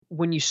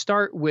when you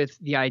start with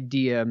the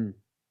idea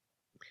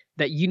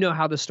that you know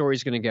how the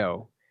story's going to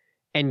go,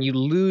 and you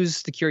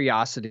lose the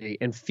curiosity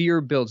and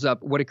fear builds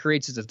up, what it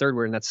creates is a third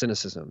word, and that's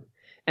cynicism.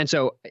 And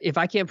so if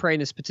I can't pray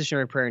in this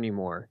petitionary prayer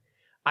anymore,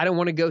 I don't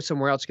want to go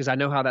somewhere else because I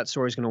know how that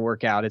story is going to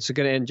work out. It's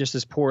going to end just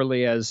as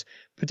poorly as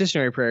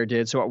petitionary prayer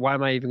did. So why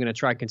am I even going to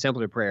try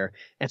contemplative prayer?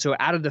 And so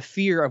out of the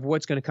fear of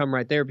what's going to come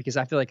right there, because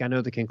I feel like I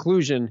know the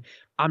conclusion,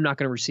 I'm not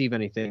going to receive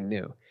anything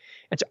new.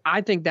 And so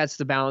I think that's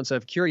the balance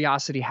of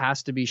curiosity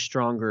has to be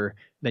stronger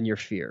than your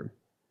fear.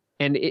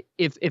 And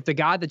if the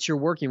God that you're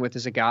working with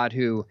is a God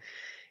who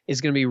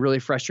is going to be really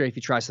frustrated if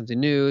you try something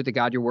new, the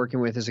God you're working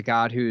with is a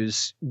God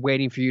who's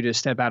waiting for you to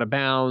step out of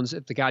bounds,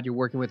 if the God you're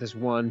working with is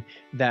one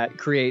that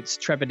creates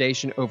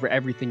trepidation over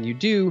everything you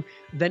do,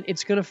 then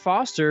it's going to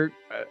foster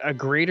a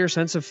greater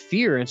sense of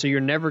fear. And so you're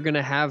never going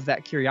to have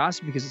that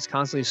curiosity because it's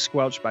constantly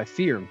squelched by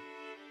fear.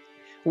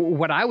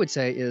 What I would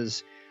say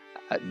is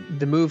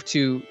the move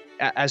to,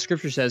 as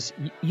Scripture says,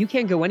 you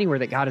can't go anywhere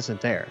that God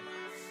isn't there.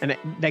 And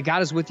that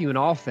God is with you in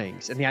all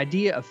things. And the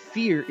idea of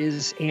fear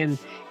is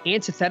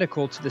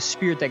antithetical to the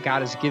spirit that God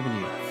has given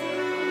you.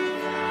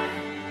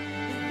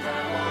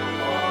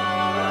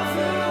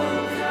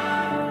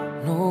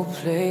 No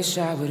place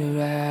I would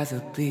rather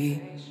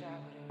be.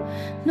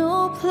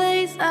 No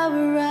place I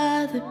would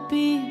rather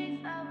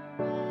be.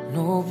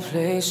 No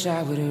place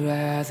I would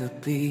rather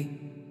be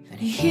than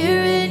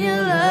here in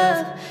your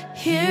love,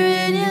 here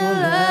in your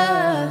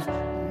love.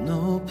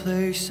 No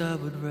place I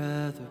would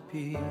rather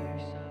be.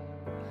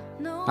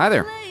 Hi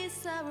there.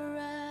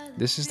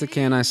 This is the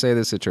Can I Say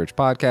This at Church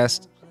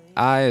podcast.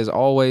 I, as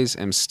always,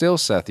 am still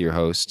Seth, your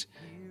host.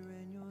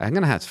 I'm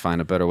going to have to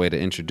find a better way to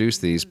introduce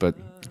these, but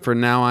for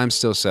now, I'm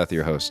still Seth,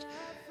 your host.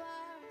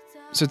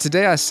 So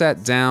today I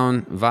sat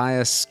down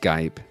via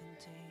Skype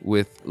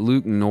with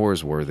Luke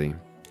Norsworthy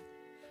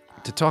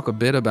to talk a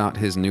bit about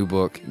his new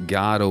book,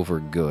 God Over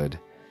Good,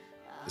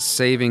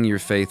 Saving Your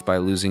Faith by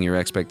Losing Your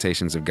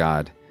Expectations of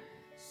God.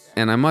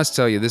 And I must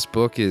tell you, this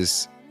book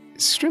is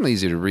extremely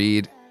easy to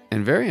read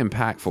and very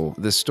impactful.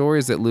 The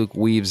stories that Luke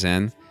weaves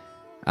in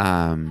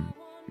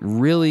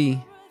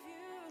really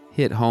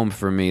hit home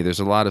for me.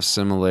 There's a lot of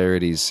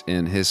similarities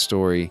in his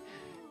story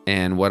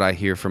and what I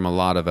hear from a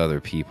lot of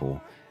other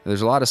people.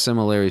 There's a lot of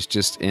similarities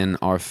just in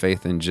our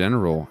faith in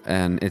general,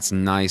 and it's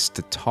nice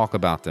to talk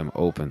about them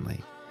openly.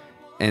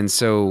 And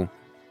so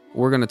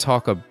we're going to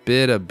talk a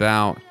bit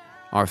about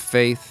our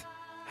faith,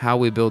 how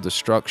we build the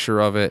structure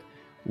of it,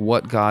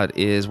 what God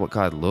is, what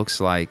God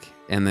looks like,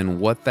 and then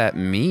what that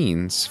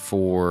means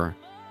for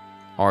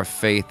our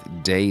faith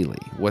daily,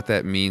 what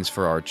that means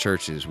for our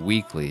churches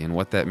weekly, and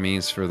what that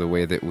means for the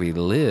way that we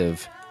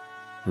live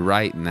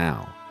right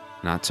now.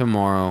 Not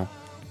tomorrow,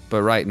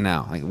 but right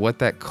now. Like what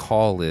that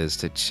call is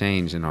to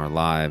change in our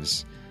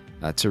lives,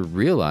 to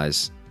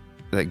realize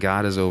that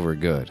God is over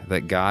good,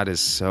 that God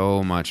is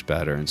so much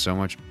better and so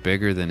much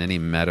bigger than any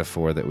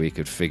metaphor that we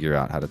could figure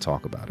out how to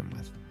talk about him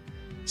with.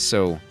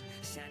 So,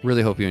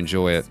 really hope you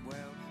enjoy it.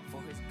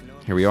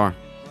 Here we are.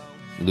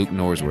 Luke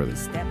Norsworthy.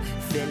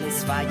 Feel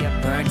his fire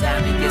burn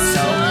down in your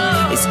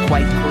soul. It's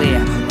quite clear,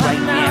 right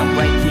now,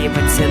 right here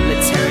until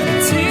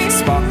eternity.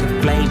 Spark the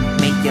flame,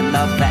 make your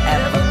love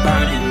forever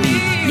burn in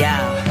me.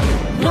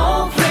 Yeah.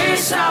 No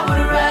place I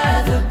would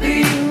rather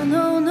be.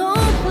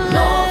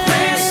 No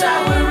place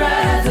I would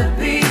rather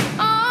be.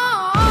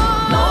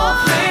 No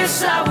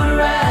place I would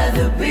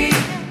rather be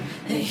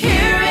than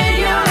here in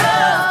your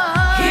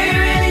love,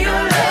 here in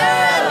your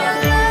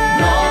love.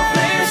 No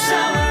place I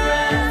would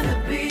rather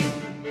be.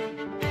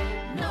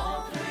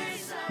 No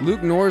place I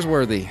Luke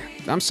Norsworthy.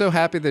 I'm so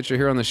happy that you're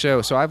here on the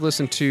show. So I've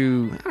listened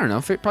to, I don't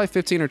know, probably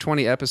 15 or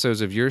 20 episodes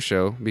of your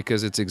show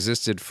because it's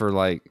existed for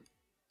like,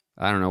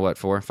 I don't know what,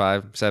 4,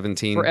 5,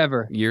 17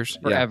 Forever. years.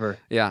 Forever.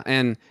 Yeah.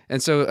 And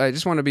so I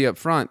just want to be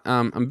upfront.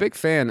 I'm a big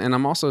fan, and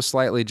I'm also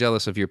slightly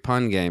jealous of your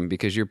pun game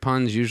because your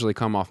puns usually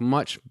come off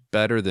much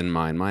better than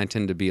mine. Mine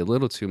tend to be a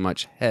little too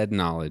much head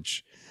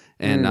knowledge.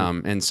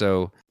 And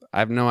so I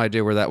have no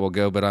idea where that will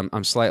go, but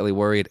I'm slightly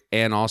worried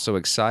and also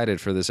excited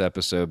for this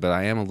episode, but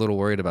I am a little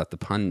worried about the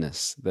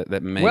punness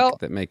that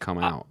may come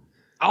out.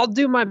 I'll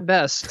do my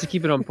best to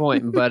keep it on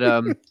point, but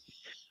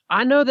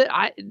I know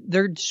that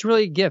they're just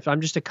really a gift. I'm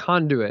just a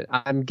conduit.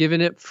 I'm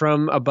given it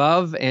from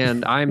above,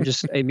 and I'm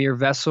just a mere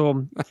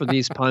vessel for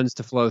these puns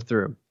to flow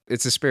through.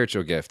 It's a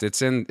spiritual gift.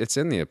 It's in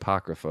the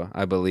Apocrypha,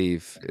 I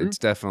believe. Mm-hmm. It's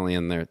definitely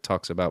in there. It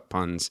talks about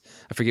puns.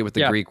 I forget what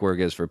the Greek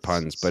word is for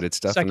puns, but it's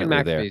definitely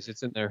Second there. Maccabees,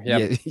 it's in there.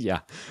 Yep. Yeah.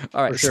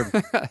 All right. For sure.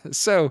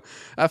 So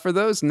for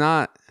those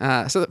not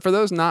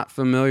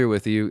familiar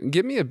with you,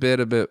 give me a bit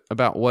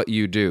about what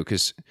you do,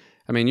 because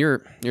I mean,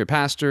 you're a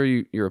pastor,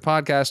 you're a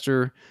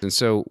podcaster, and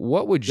so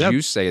what would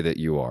you say that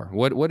you are?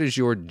 What is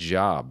your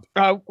job?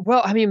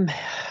 Well, I mean,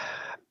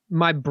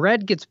 my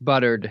bread gets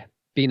buttered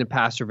being a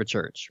pastor of a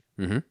church.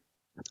 Mm-hmm.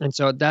 And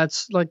so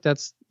that's like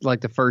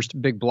the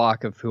first big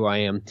block of who I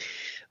am.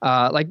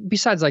 Like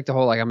besides like the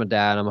whole, like I'm a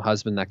dad, I'm a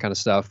husband, that kind of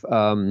stuff.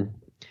 So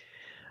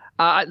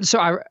I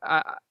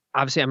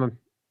obviously I'm a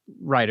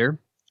writer.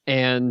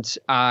 and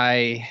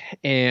I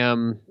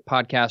am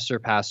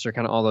podcaster, pastor,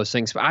 kind of all those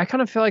things. But I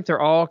kind of feel like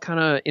they're all kind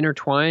of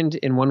intertwined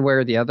in one way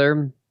or the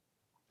other.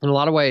 In a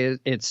lot of ways,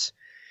 it's,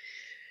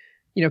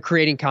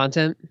 creating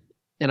content.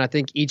 And I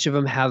think each of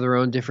them have their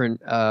own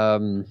different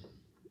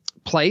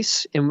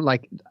place in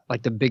like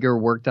the bigger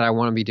work that I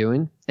want to be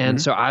doing.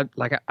 And so I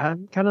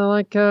kind of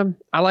like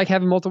I like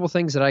having multiple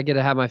things that I get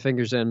to have my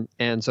fingers in.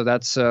 And so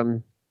that's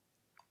why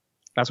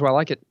I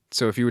like it.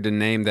 So if you were to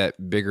name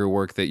that bigger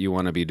work that you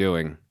want to be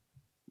doing,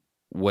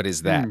 what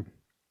is that?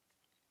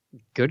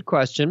 Good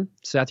question.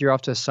 Seth, you're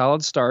off to a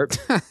solid start.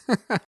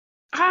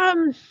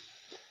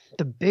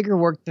 The bigger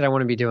work that I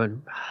want to be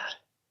doing.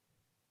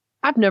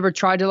 I've never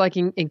tried to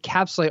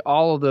encapsulate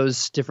all of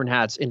those different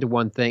hats into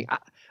one thing.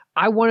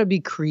 I want to be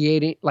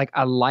creating like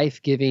a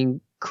life-giving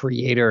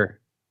creator.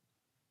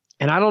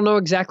 And I don't know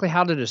exactly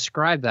how to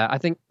describe that. I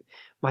think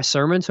my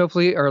sermons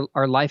hopefully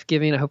are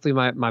life-giving. Hopefully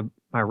my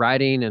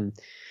writing and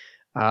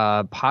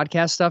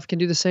podcast stuff can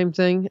do the same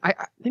thing.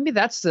 Maybe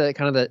that's the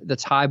kind of the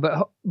tie,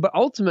 but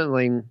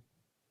ultimately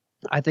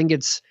I think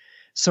it's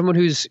someone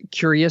who's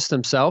curious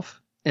themselves,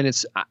 and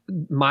it's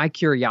my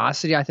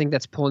curiosity, I think,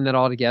 that's pulling that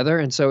all together.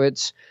 And so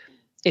it's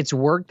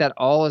work that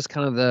all is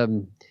kind of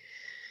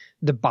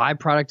the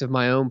byproduct of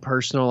my own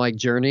personal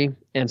journey.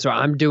 And so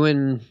I'm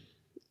doing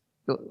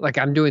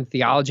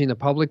theology in the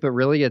public, but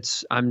really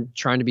I'm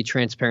trying to be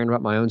transparent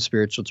about my own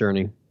spiritual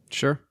journey.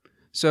 Sure.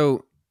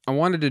 So I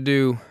wanted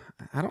to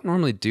I don't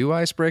normally do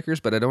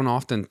icebreakers, but I don't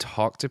often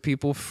talk to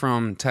people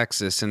from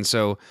Texas. And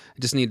so I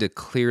just need to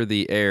clear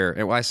the air.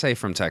 And when I say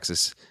from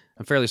Texas,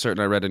 I'm fairly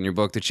certain I read in your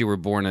book that you were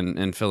born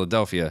in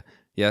Philadelphia.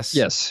 Yes?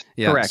 Yes.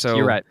 Yeah, correct. So,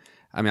 you're right.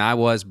 I mean, I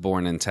was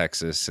born in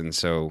Texas, and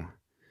so...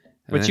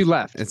 But you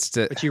left.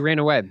 But you ran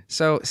away.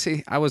 So,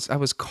 see, I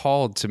was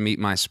called to meet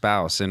my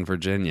spouse in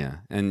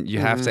Virginia, and you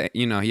have to,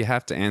 you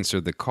have to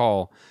answer the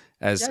call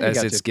as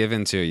it's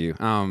given to you.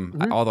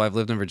 Although I've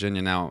lived in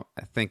Virginia now,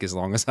 I think as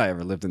long as I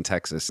ever lived in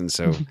Texas, and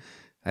so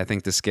I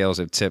think the scales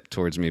have tipped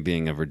towards me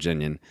being a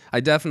Virginian. I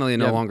definitely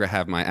no longer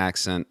have my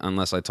accent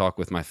unless I talk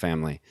with my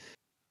family.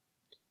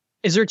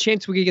 Is there a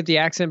chance we could get the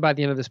accent by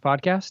the end of this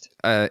podcast?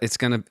 It's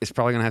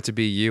probably gonna have to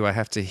be you. I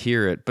have to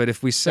hear it. But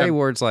if we say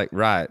words like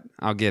 "right,"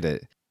 I'll get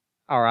it.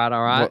 All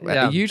right.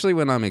 Well, usually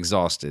when I'm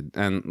exhausted,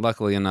 and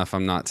luckily enough,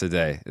 I'm not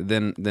today.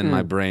 Then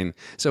my brain.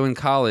 So in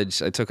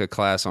college, I took a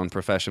class on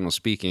professional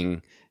speaking,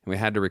 and we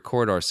had to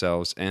record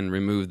ourselves and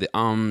remove the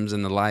ums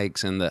and the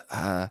likes and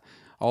the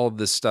all of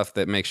this stuff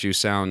that makes you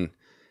sound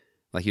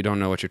like you don't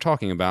know what you're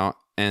talking about.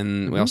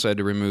 And we also had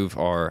to remove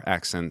our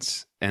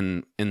accents.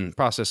 And in the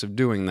process of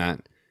doing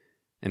that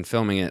and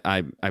filming it,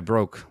 I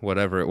broke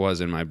whatever it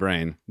was in my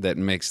brain that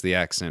makes the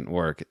accent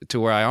work, to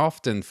where I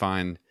often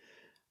find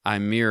I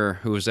mirror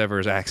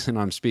whoever's accent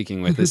I'm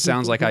speaking with. It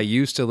sounds like I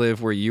used to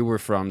live where you were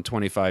from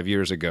 25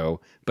 years ago,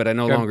 but I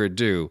no longer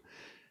do.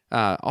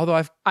 Although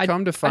I've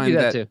come to find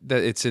that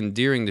it's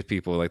endearing to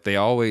people. Like they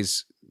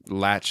always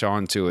latch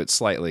onto it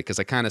slightly because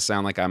I kind of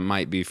sound like I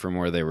might be from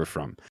where they were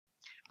from.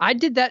 I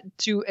did that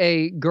to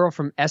a girl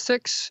from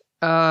Essex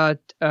a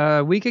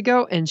week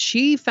ago, and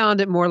she found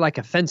it more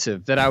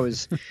offensive that I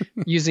was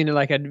using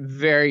a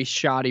very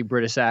shoddy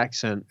British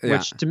accent,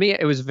 which to me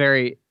it was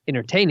very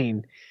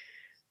entertaining.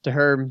 To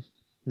her,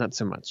 not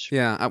so much.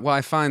 Yeah, well,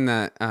 I find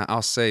that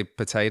I'll say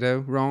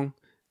potato wrong,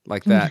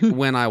 like that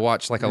when I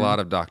watch a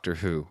lot of Doctor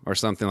Who or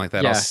something like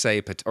that. Yeah. I'll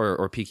say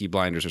or Peaky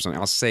Blinders or something.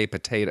 I'll say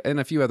potato and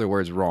a few other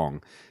words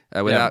wrong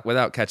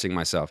without catching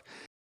myself.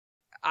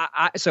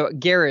 So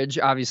garage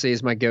obviously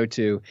is my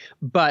go-to,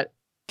 but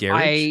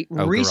garage?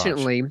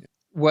 Recently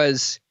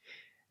was.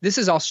 This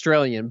is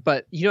Australian,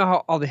 but you know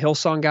how all the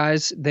Hillsong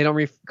guys, they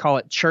don't call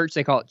it church,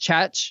 they call it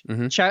church.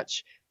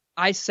 Church.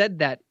 I said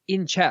that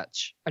in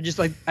church. I just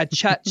a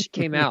church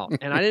came out,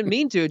 and I didn't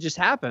mean to. It just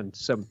happened.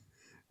 So,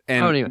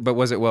 but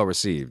was it well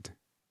received?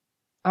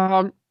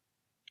 I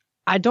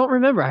don't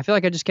remember. I feel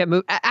like I just kept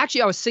moving.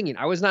 Actually, I was singing.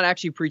 I was not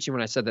actually preaching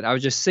when I said that. I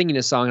was just singing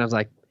a song, and I was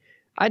like,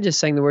 I just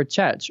sang the word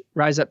church.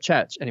 Rise up,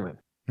 church. Anyway.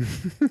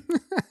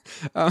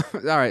 All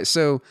right.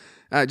 So,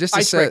 just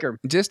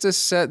to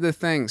set the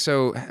thing.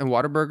 So, a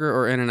Whataburger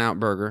or In-N-Out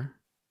Burger?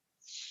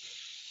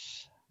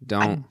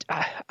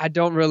 I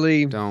don't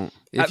really. Don't.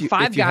 If you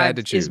had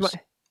to choose.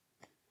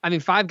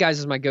 Five Guys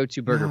is my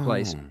go-to burger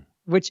place.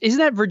 Which, isn't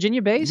that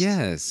Virginia based?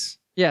 Yes.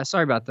 Yeah,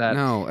 sorry about that.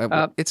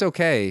 No, it's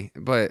okay,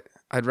 but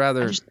I'd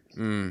rather.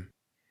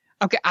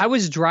 Okay, I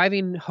was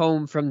driving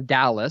home from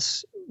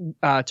Dallas,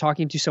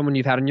 talking to someone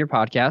you've had on your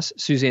podcast,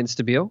 Suzanne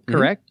Stabile,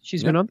 correct?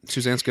 She's been on.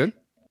 Suzanne's good.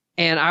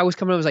 And I was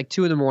coming home, it was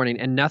 2 a.m,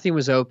 and nothing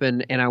was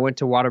open, and I went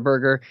to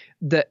Whataburger.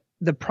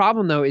 The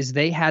problem, though, is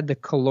they had the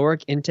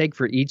caloric intake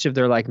for each of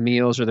their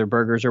meals or their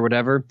burgers or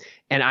whatever.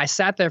 And I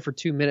sat there for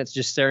 2 minutes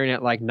just staring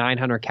at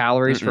 900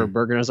 calories for a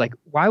burger. And I was like,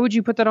 why would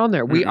you put that on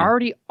there? We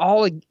already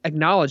all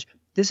acknowledge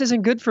this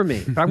isn't good for me.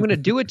 If I'm going to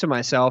do it to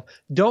myself,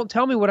 don't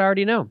tell me what I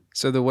already know.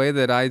 So the way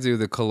that I do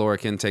the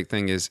caloric intake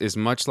thing is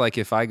much like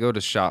if I go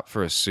to shop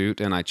for a suit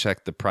and I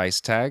check the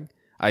price tag,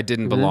 I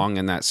didn't belong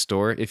in that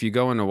store. If you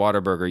go into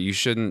Whataburger, you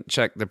shouldn't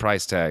check the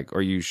price tag,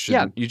 or you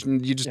shouldn't.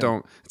 You just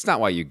don't. It's not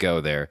why you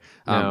go there.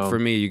 No. For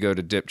me, you go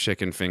to dip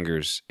chicken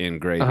fingers in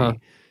gravy.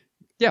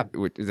 Yeah,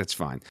 that's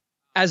fine.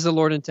 As the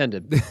Lord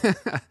intended.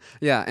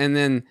 Yeah, and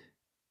then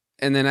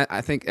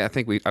I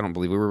don't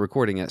believe we were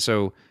recording it.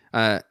 So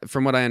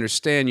from what I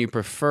understand, you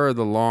prefer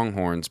the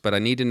Longhorns, but I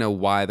need to know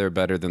why they're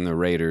better than the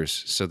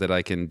Raiders so that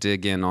I can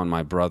dig in on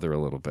my brother a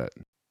little bit.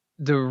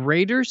 The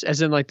Raiders,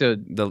 as in like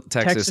the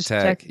Texas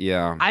Tech?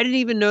 Yeah. I didn't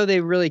even know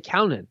they really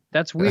counted.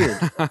 That's weird.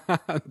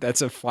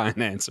 That's a fine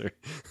answer.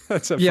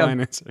 Fine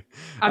answer.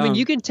 I mean,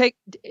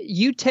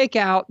 you take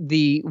out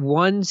the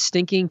one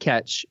stinking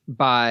catch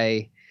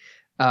by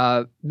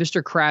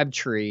Mr.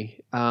 Crabtree.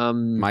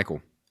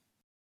 Michael.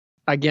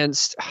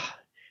 Against,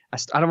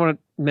 I don't want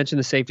to mention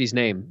the safety's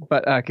name,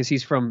 but because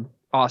he's from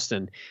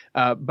Austin,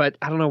 but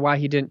I don't know why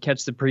he didn't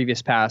catch the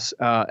previous pass.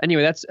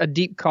 Anyway, that's a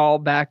deep call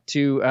back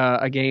to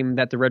a game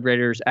that the Red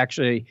Raiders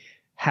actually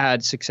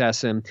had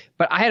success in.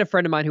 But I had a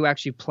friend of mine who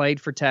actually played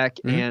for Tech,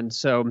 and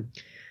so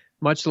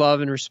much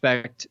love and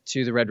respect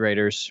to the Red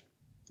Raiders,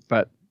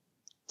 but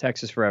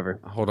Texas forever.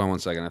 Hold on one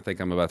second. I think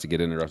I'm about to get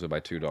interrupted by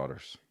two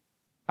daughters.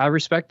 I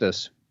respect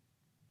this.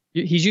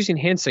 He's using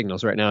hand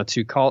signals right now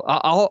to call.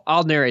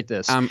 I'll narrate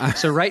this.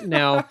 So right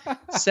now,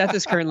 Seth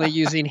is currently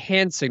using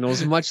hand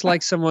signals, much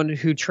like someone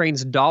who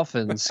trains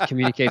dolphins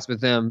communicates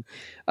with them.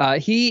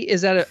 He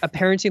is at a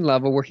parenting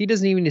level where he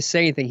doesn't even need to say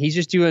anything. He's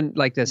just doing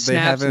like the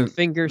snaps and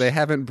fingers. They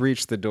haven't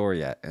breached the door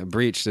yet.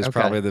 Breached is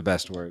probably the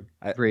best word.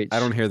 Breach. I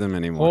don't hear them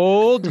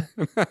anymore.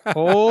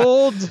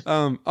 Hold.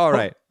 All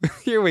right,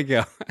 here we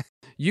go.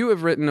 You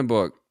have written a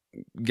book,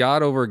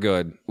 God Over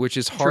Good, which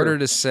is harder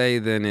to say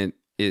than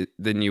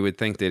than you would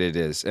think that it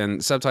is. And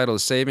the subtitle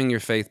is Saving Your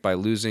Faith by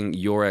Losing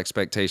Your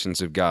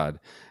Expectations of God.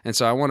 And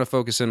so I want to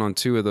focus in on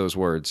two of those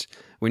words.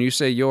 When you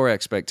say your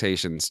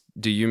expectations,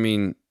 do you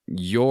mean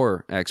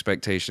your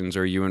expectations,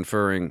 or are you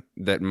inferring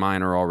that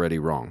mine are already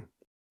wrong?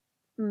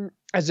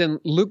 As in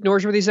Luke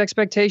Norsworthy's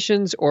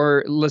expectations,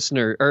 or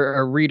listener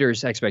or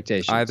reader's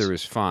expectations? Either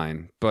is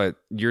fine, but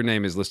your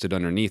name is listed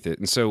underneath it.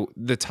 And so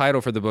the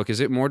title for the book, is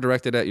it more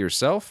directed at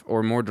yourself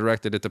or more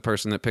directed at the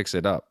person that picks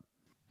it up?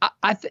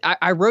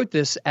 I wrote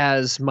this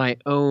as my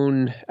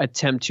own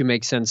attempt to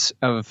make sense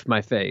of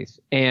my faith.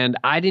 And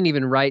I didn't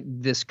even write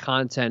this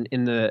content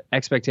in the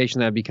expectation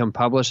that it would become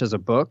published as a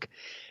book.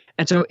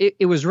 And so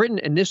it was written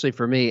initially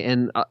for me,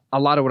 and a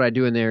lot of what I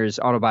do in there is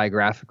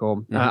autobiographical.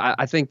 Mm-hmm.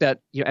 I think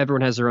that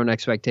everyone has their own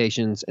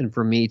expectations, and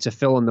for me to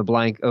fill in the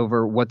blank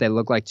over what they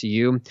look like to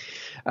you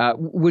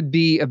would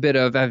be a bit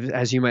of,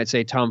 as you might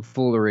say,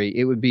 tomfoolery.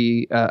 It would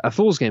be a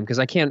fool's game, because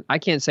I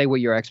can't say what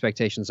your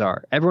expectations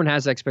are. Everyone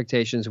has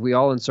expectations. We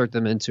all insert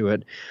them into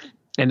it.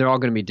 And they're all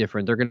going to be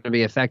different. They're going to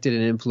be affected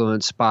and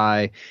influenced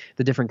by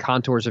the different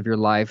contours of your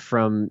life,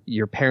 from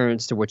your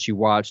parents to what you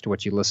watch to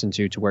what you listen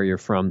to where you're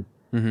from.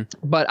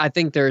 Mm-hmm. But I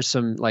think there's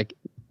some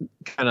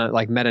kind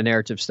of meta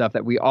narrative stuff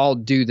that we all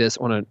do this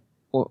on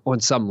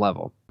some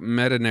level.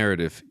 Meta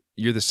narrative.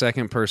 You're the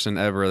second person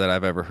ever that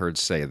I've ever heard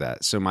say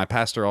that. So my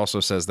pastor also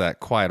says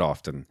that quite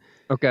often.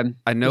 Okay.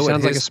 I know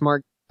sounds like a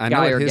smart guy. I know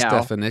what his gal.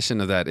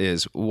 definition of that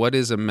is. What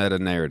is a meta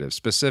narrative?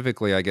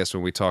 Specifically, I guess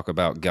when we talk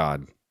about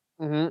God.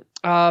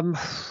 Mm-hmm.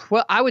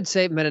 Well, I would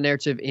say meta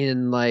narrative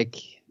in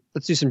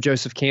let's do some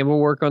Joseph Campbell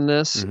work on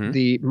this. Mm-hmm.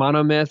 The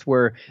monomyth,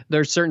 where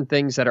there's certain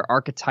things that are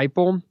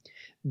archetypal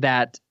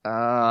that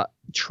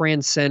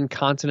transcend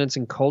continents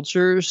and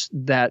cultures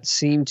that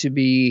seem to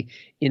be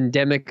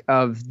endemic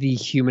of the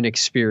human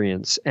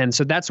experience. And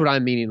so that's what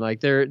I'm meaning.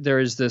 There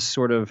is this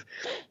sort of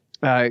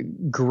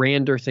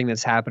grander thing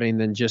that's happening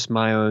than just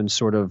my own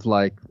sort of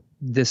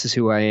this is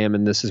who I am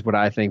and this is what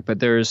I think. But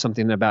there is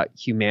something about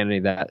humanity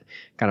that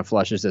kind of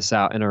flushes this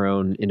out in our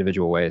own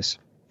individual ways.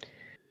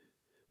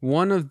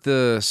 One of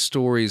the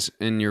stories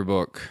in your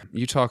book,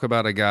 you talk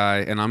about a guy,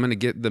 and I'm going to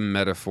get the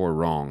metaphor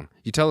wrong.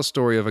 You tell a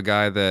story of a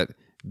guy that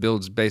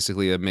builds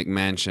basically a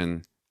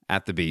McMansion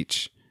at the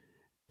beach,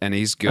 and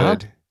he's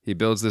good. Uh-huh. He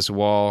builds this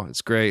wall.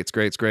 It's great,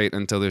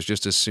 until there's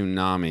just a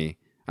tsunami.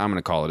 I'm going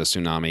to call it a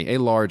tsunami, a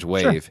large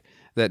wave.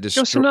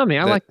 Sure. Tsunami,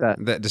 I like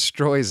that. That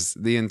destroys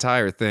the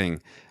entire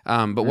thing.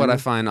 But what I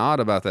find odd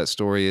about that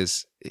story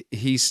is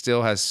he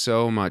still has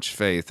so much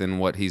faith in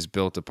what he's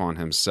built upon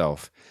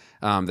himself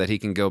that he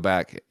can go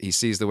back. He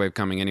sees the wave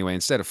coming anyway.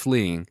 Instead of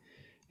fleeing,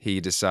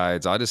 he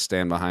decides, I'll just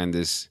stand behind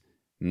this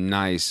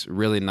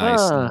really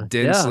nice,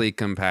 densely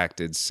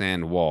compacted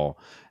sand wall.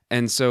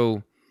 And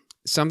so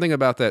something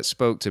about that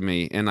spoke to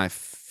me, and I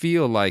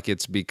feel like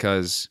it's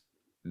because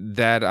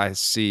that I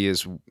see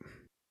is...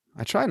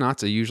 I try not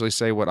to usually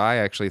say what I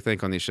actually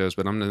think on these shows,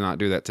 but I'm going to not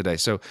do that today.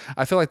 So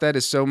I feel like that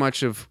is so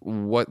much of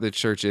what the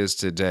church is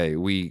today.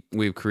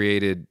 We've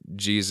created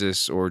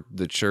Jesus or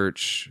the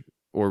church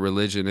or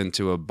religion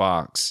into a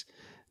box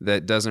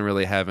that doesn't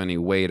really have any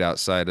weight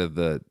outside of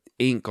the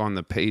ink on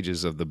the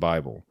pages of the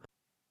Bible.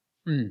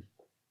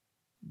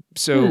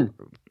 So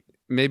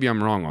maybe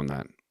I'm wrong on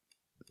that.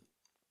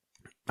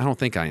 I don't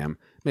think I am.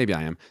 Maybe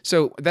I am.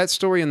 So that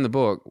story in the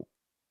book,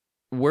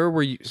 where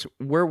were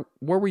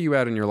you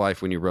at in your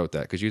life when you wrote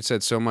that? Because you'd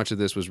said so much of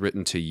this was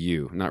written to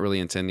you, not really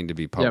intending to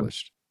be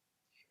published.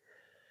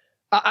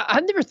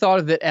 I never thought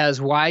of it as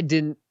why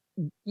didn't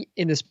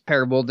in this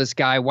parable this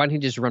guy, why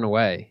didn't he just run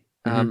away?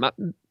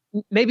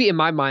 Maybe in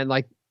my mind,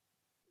 like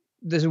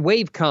this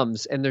wave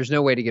comes and there's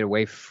no way to get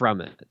away from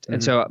it,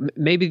 and so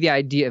maybe the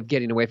idea of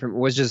getting away from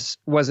it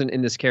wasn't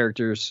in this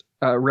character's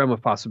realm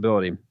of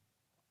possibility.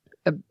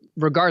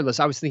 Regardless,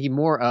 I was thinking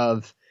more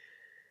of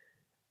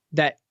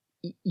that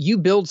you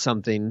build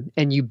something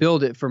and you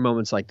build it for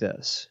moments like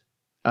this.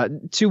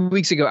 2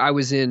 weeks ago, I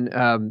was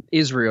in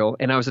Israel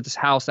and I was at this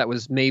house that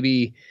was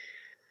maybe,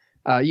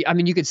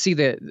 you could see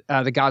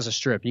the Gaza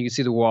Strip. You could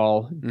see the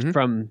wall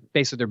from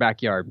basically their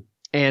backyard.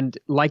 And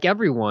like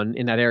everyone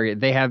in that area,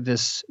 they have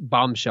this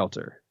bomb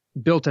shelter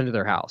built into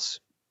their house.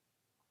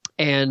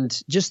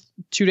 And just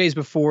 2 days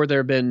before, there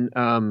had been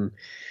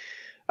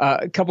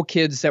a couple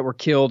kids that were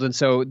killed, and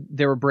so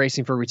they were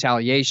bracing for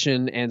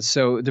retaliation. And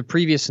so the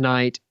previous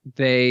night,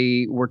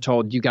 they were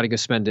told, you got to go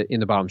spend it in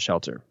the bomb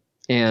shelter.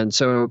 And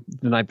so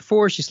the night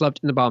before, she slept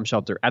in the bomb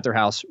shelter at their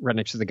house right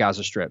next to the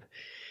Gaza Strip.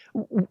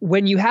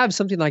 When you have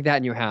something like that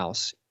in your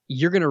house,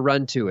 you're going to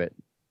run to it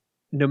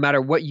no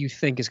matter what you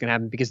think is going to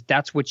happen, because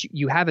that's what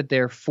you have it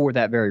there for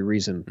that very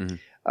reason.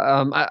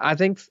 I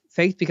think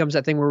faith becomes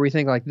that thing where we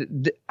think like,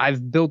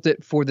 I've built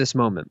it for this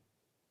moment.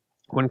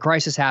 When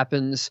crisis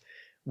happens,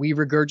 we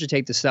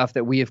regurgitate the stuff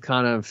that we have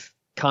kind of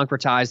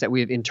concretized, that we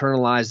have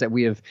internalized, that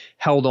we have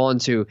held on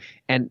to,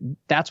 and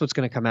that's what's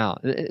going to come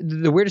out.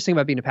 The weirdest thing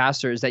about being a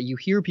pastor is that you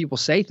hear people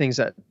say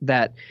things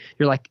that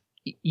you're like,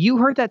 you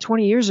heard that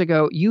 20 years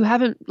ago. You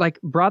haven't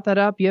like brought that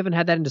up. You haven't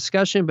had that in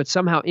discussion, but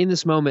somehow in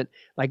this moment,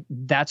 like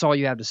that's all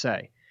you have to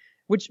say,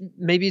 which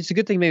maybe it's a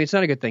good thing. Maybe it's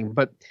not a good thing,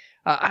 but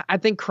I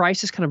think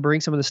crisis kind of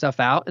brings some of the stuff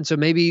out. And so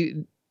maybe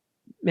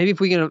if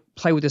we're going to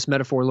play with this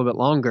metaphor a little bit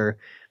longer,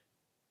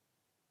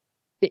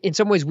 in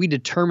some ways we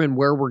determine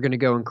where we're going to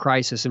go in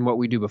crisis and what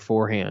we do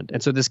beforehand.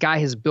 And so this guy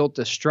has built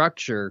a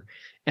structure.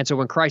 And so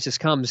when crisis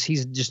comes,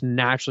 he's just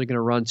naturally going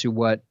to run to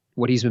what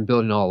he's been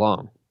building all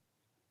along.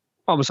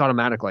 Almost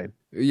automatically.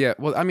 Yeah,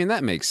 well, I mean,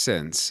 that makes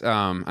sense.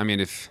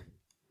 That's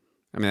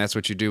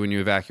what you do when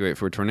you evacuate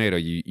for a tornado.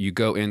 You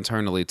go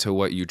internally to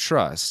what you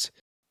trust.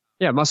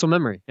 Yeah, muscle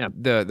memory. Yeah.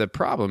 The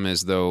problem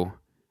is, though,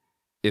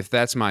 if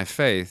that's my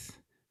faith,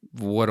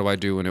 what do I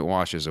do when it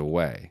washes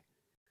away?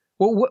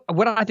 Well,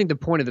 what I think the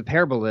point of the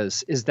parable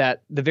is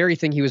that the very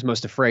thing he was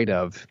most afraid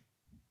of,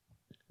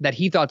 that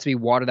he thought to be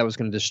water that was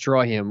going to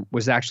destroy him,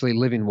 was actually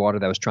living water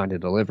that was trying to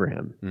deliver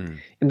him.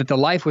 And that the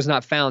life was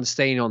not found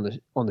staying on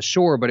the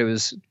shore, but it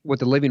was what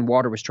the living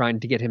water was trying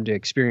to get him to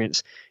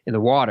experience in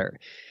the water.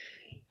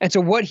 And so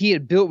what he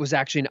had built was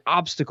actually an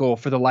obstacle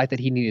for the life that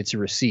he needed to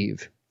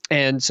receive.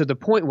 And so the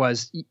point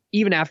was,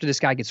 even after this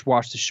guy gets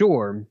washed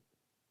ashore,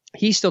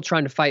 he's still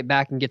trying to fight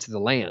back and get to the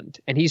land.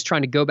 And he's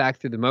trying to go back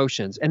through the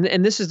motions.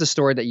 And this is the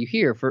story that you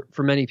hear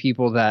for many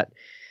people that,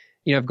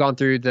 have gone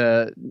through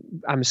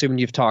I'm assuming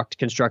you've talked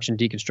construction,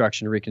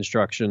 deconstruction,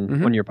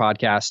 reconstruction on your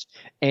podcast.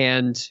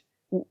 And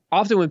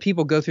often when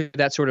people go through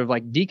that sort of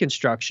like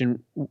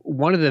deconstruction,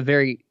 one of the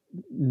very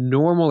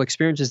normal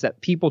experiences that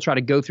people try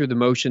to go through the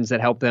motions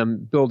that help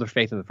them build their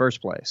faith in the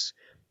first place.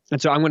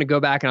 And so I'm going to go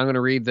back and I'm going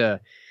to read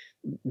the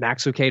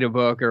Max Lucado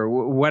book or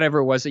whatever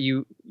it was that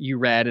you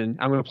read. And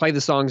I'm going to play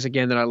the songs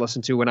again that I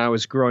listened to when I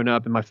was growing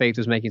up and my faith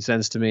was making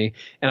sense to me.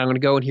 And I'm going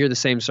to go and hear the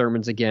same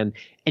sermons again.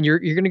 And you're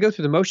going to go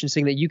through the motions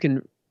saying that you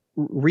can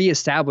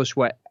reestablish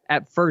what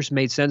at first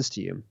made sense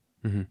to you.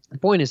 The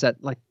point is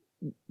that like,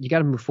 you got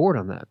to move forward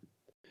on that.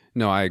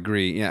 No, I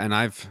agree. Yeah. And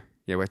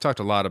we've talked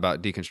a lot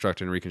about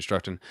deconstructing and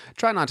reconstructing.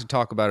 Try not to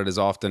talk about it as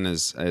often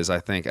as I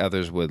think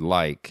others would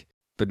like.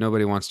 But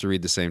nobody wants to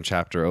read the same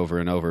chapter over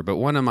and over. But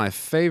one of my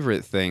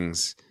favorite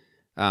things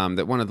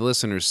that one of the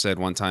listeners said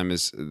one time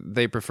is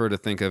they prefer to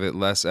think of it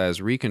less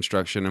as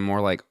reconstruction and more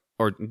like,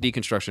 or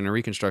deconstruction and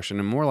reconstruction,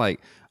 and more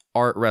like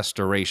art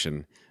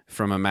restoration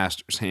from a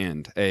master's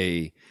hand.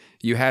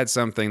 You had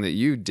something that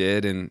you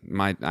did, and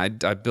I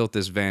built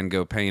this Van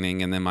Gogh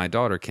painting, and then my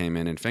daughter came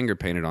in and finger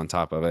painted on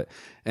top of it.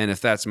 And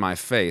if that's my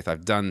faith,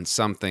 I've done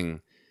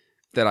something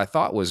that I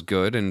thought was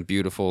good and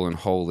beautiful and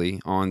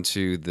holy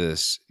onto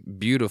this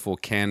beautiful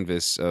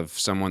canvas of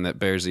someone that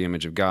bears the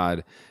image of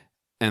God,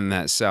 and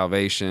that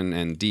salvation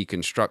and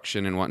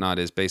deconstruction and whatnot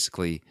is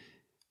basically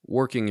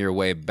working your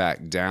way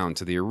back down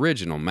to the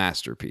original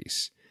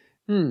masterpiece,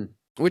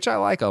 which I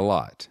like a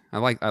lot. I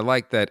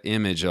like that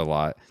image a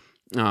lot.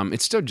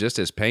 It's still just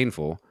as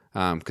painful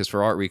because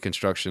for art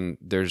reconstruction,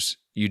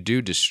 you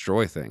do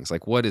destroy things.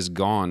 Like what is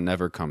gone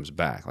never comes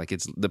back. Like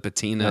the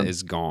patina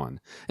is gone,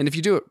 and if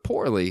you do it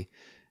poorly,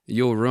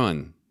 you'll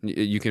ruin.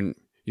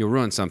 You'll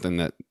ruin something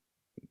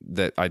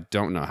that I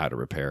don't know how to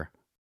repair.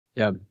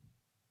 Yeah.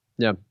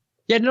 No,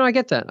 I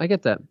get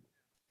that.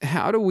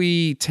 How do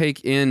we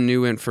take in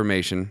new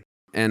information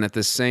and at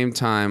the same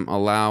time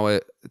allow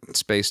it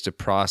space to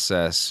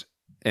process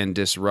and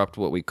disrupt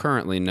what we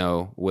currently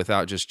know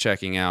without just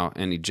checking out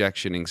an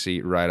ejectioning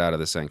seat right out of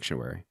the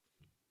sanctuary?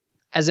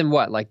 As in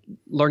what? Like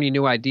learning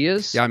new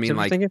ideas? Yeah, I mean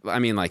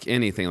like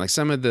anything. Like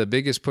some of the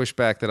biggest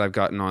pushback that I've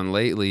gotten on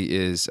lately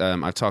is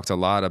I've talked a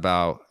lot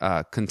about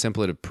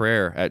contemplative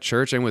prayer at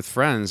church and with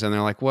friends, and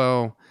they're like,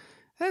 "Well,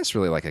 that's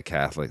really like a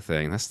Catholic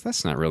thing.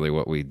 That's not really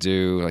what we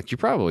do. Like you're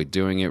probably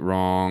doing it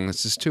wrong.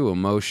 It's just too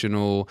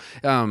emotional."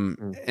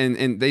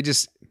 And they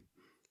just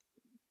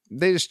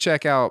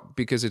check out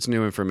because it's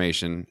new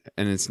information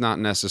and it's not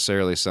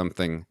necessarily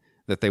something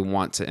that they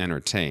want to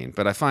entertain.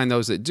 But I find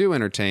those that do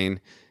entertain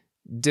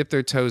dip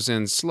their toes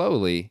in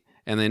slowly,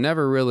 and they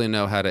never really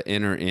know how to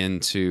enter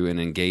into an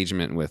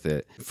engagement with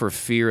it for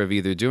fear of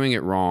either doing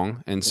it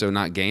wrong and so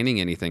not gaining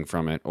anything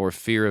from it, or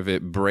fear of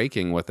it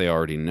breaking what they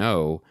already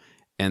know,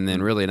 and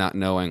then really not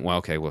knowing, well,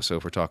 okay, well, so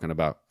if we're talking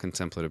about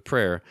contemplative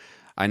prayer,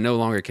 I no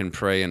longer can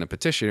pray in a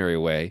petitionary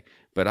way,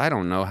 but I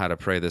don't know how to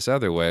pray this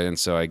other way, and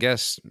so I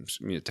guess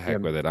to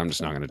heck with it, I'm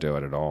just not going to do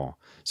it at all.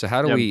 So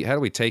how do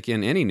we take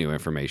in any new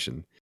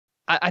information?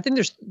 I think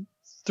there's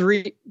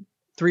three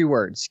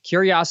words: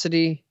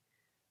 curiosity,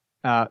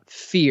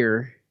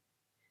 fear,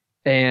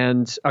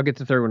 and I'll get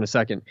to the third one in a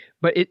second.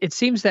 But it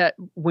seems that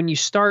when you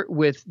start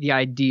with the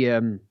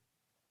idea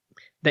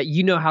that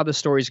you know how the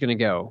story is going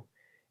to go,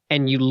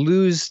 and you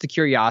lose the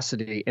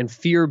curiosity and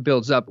fear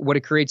builds up, what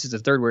it creates is a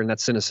third word, and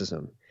that's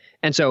cynicism.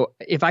 And so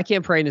if I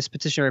can't pray in this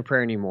petitionary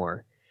prayer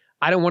anymore,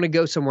 I don't want to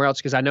go somewhere else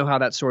because I know how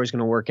that story is going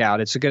to work out.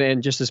 It's going to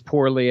end just as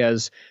poorly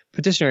as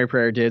petitionary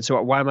prayer did.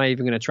 So why am I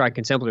even going to try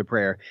contemplative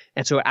prayer?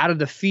 And so out of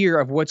the fear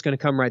of what's going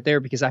to come right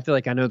there, because I feel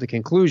like I know the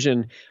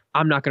conclusion,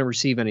 I'm not going to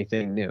receive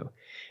anything new.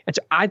 And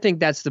so I think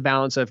that's the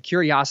balance of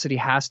curiosity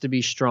has to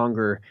be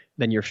stronger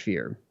than your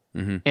fear.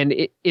 Mm-hmm.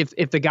 And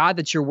if the God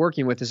that you're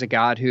working with is a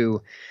God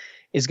who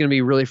is going to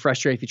be really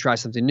frustrated if you try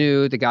something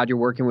new, the God you're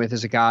working with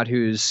is a God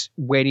who's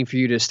waiting for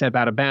you to step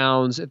out of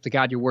bounds, if the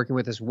God you're working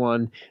with is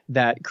one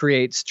that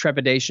creates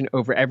trepidation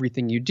over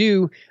everything you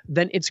do,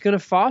 then it's going to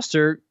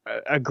foster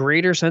a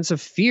greater sense of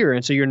fear.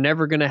 And so you're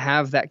never going to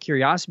have that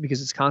curiosity because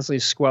it's constantly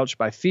squelched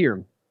by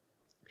fear.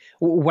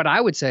 What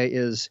I would say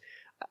is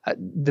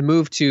the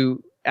move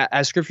to,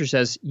 as Scripture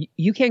says,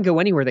 you can't go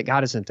anywhere that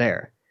God isn't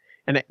there.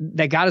 And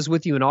that God is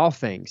with you in all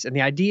things. And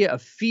the idea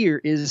of fear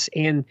is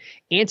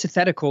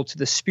antithetical to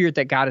the spirit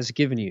that God has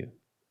given you.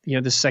 You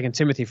know, this is 2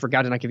 Timothy, for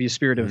God did not give you a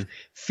spirit of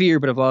fear,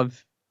 but of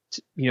love,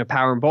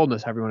 power and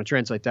boldness, however you want to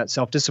translate that,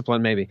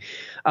 self-discipline maybe.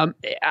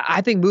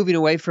 I think moving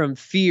away from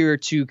fear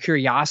to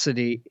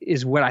curiosity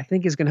is what I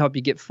think is going to help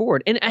you get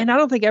forward. And I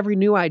don't think every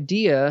new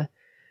idea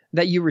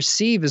that you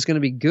receive is going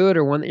to be good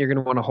or one that you're going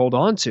to want to hold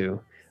on to.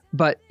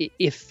 But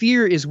if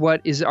fear is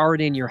what is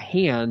already in your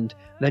hand,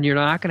 then you're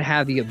not going to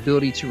have the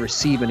ability to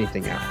receive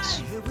anything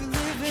else.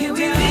 Can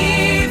we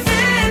leave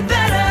it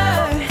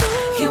better?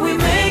 Can we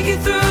make it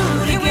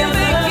through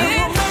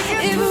together?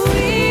 If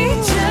we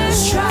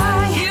just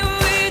try,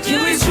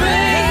 can we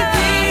break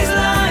these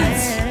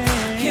lines?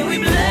 Can we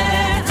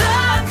blend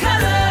our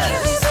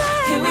colors?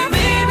 Can we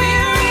maybe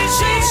reach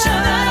each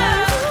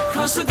other?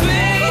 Cross the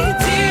great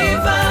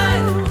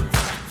divide.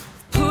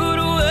 Put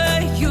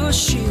away your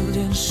shield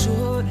and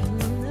sword.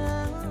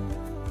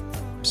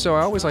 So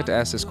I always like to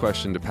ask this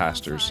question to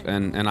pastors,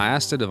 and I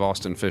asked it of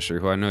Austin Fisher,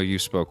 who I know you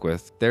spoke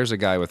with. There's a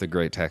guy with a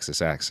great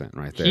Texas accent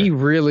right there. He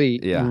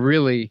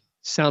really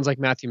sounds like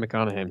Matthew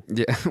McConaughey.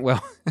 Yeah,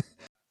 well...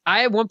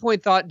 I at one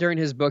point thought during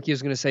his book he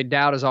was going to say,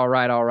 doubt is all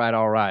right, all right,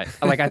 all right.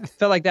 Like I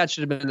felt like that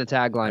should have been the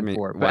tagline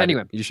for it. But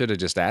anyway. You should have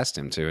just asked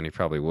him to, and he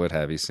probably would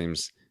have. He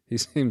seems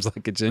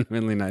like a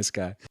genuinely nice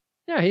guy.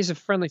 Yeah, he's a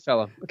friendly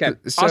fellow. Okay,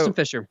 so, Austin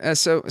Fisher.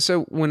 So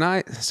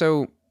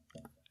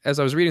as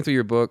I was reading through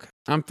your book,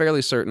 I'm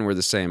fairly certain we're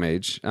the same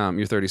age.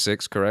 You're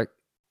 36, correct?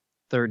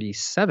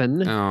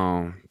 37.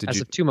 Oh,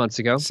 as of 2 months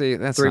ago. See,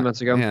 that's 3 months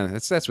ago. Yeah,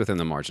 that's within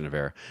the margin of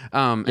error.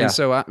 And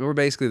so we're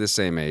basically the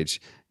same age.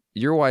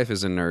 Your wife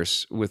is a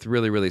nurse with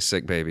really, really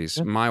sick babies.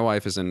 Yeah. My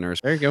wife is a nurse.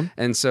 There you go.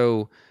 And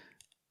so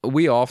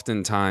we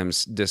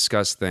oftentimes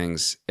discuss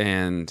things,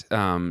 and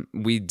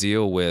we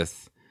deal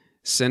with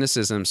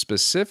cynicism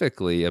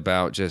specifically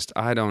about just,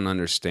 I don't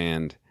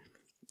understand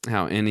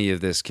how any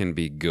of this can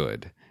be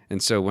good.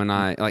 And so when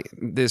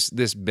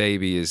this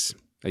baby is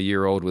a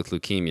year old with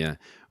leukemia,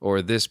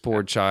 or this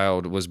poor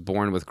child was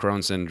born with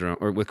Crohn's syndrome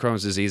or with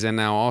Crohn's disease and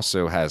now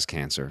also has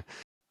cancer.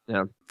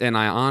 Yeah. And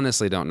I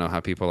honestly don't know how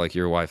people like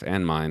your wife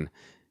and mine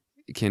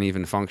can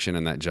even function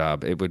in that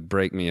job. It would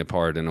break me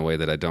apart in a way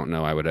that I don't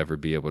know I would ever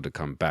be able to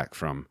come back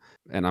from.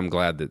 And I'm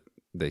glad that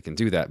they can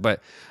do that.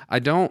 But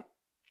I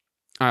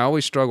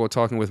always struggle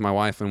talking with my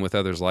wife and with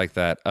others like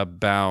that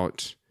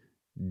about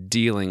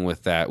dealing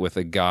with that with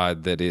a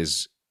God that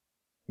is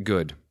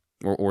good,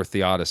 or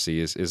theodicy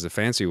is the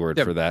fancy word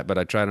for that, but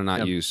I try to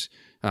not use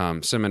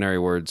seminary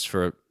words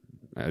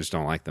I just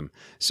don't like them.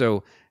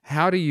 So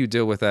how do you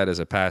deal with that as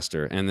a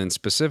pastor? And then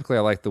specifically,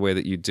 I like the way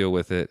that you deal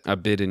with it a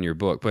bit in your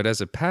book, but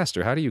as a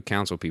pastor, how do you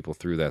counsel people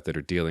through that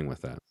are dealing with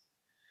that?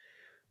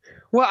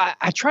 Well,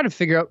 I try to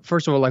figure out,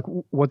 first of all, like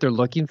what they're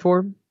looking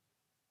for.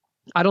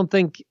 I don't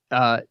think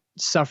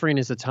suffering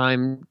is a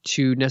time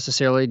to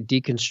necessarily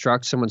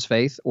deconstruct someone's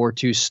faith or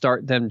to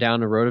start them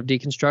down a road of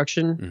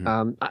deconstruction.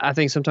 Mm-hmm. I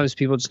think sometimes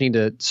people just need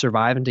to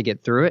survive and to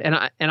get through it. And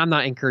I'm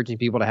not encouraging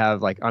people to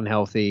have like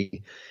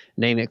unhealthy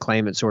name it,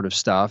 claim it sort of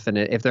stuff. And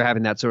if they're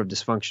having that sort of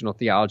dysfunctional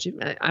theology,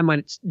 I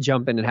might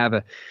jump in and have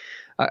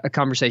a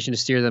conversation to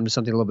steer them to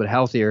something a little bit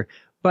healthier.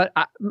 But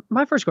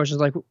my first question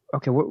is like,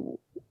 okay,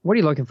 what are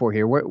you looking for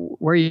here? Where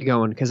are you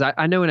going? Because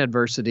I know in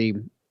adversity,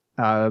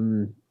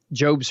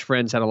 Job's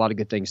friends had a lot of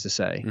good things to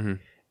say, Mm-hmm.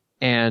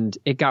 and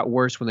it got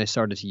worse when they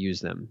started to use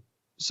them.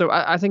 So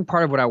I think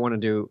part of what I want to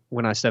do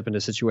when I step into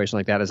a situation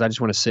like that is I just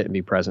want to sit and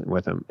be present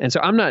with them. And so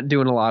I'm not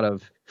doing a lot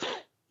of,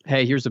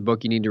 hey, here's a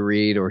book you need to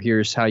read, or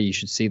here's how you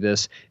should see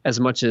this, as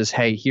much as,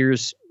 hey,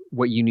 here's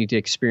what you need to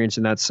experience,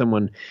 and that's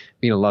someone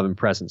being a loving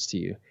presence to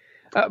you.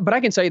 But I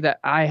can say that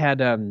I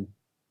had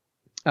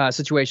a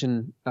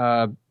situation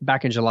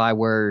back in July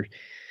where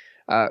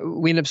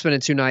we ended up spending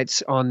 2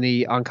 nights on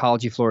the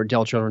oncology floor at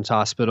Dell Children's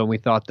Hospital, and we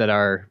thought that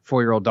our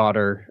 4-year-old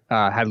daughter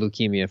had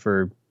leukemia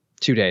for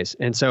 2 days.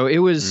 And so it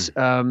was,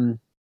 it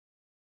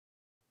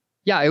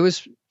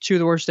was 2 of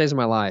the worst days of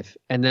my life.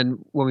 And then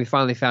when we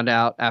finally found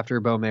out after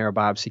a bone marrow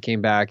biopsy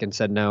came back and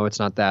said, no, it's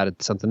not that,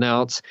 it's something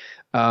else.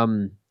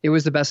 It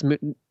was the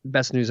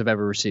best news I've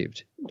ever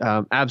received.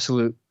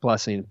 Absolute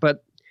blessing.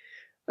 But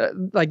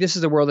like, this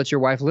is the world that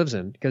your wife lives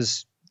in,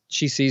 because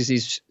she sees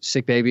these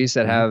sick babies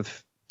that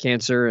have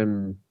cancer.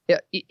 And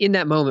in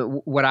that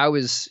moment, what I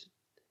was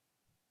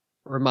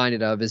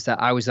reminded of is that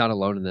I was not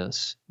alone in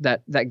this,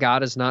 that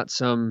God is not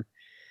some,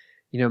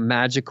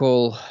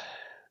 magical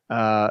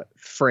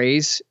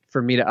phrase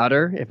for me to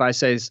utter. If I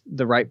say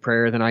the right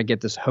prayer, then I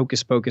get this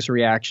hocus pocus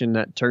reaction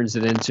that turns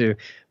it into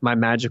my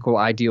magical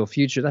ideal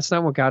future. That's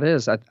not what God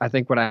is. I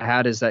think what I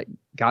had is that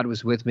God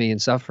was with me in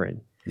suffering.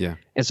 Yeah.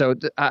 And so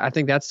I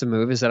think that's the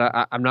move, is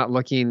that I'm not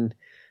looking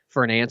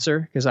for an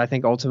answer, because I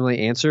think ultimately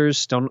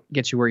answers don't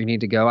get you where you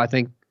need to go. I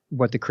think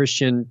what the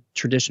Christian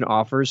tradition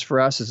offers for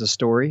us is a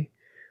story,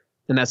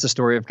 and that's the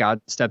story of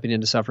God stepping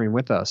into suffering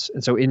with us.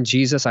 And so in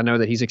Jesus, I know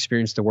that he's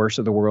experienced the worst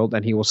of the world,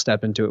 and he will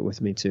step into it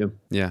with me too.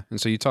 Yeah. And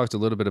so you talked a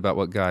little bit about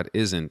what God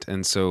isn't.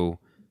 And so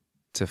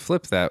to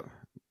flip that,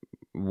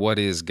 what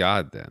is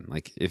God then?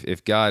 Like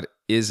if God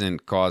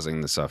isn't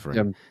causing the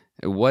suffering,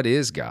 what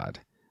is God?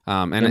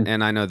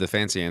 And I know the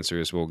fancy answer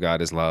is, well,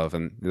 God is love,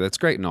 and that's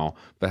great and all,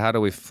 but how do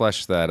we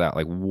flesh that out?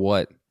 Like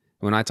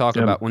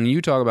when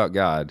you talk about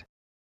God,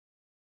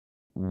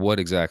 what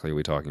exactly are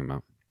we talking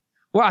about?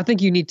 Well, I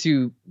think you need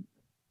to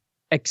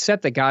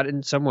accept that God,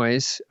 in some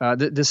ways,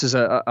 this is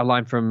a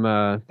line from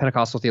a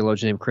Pentecostal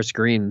theologian named Chris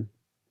Green.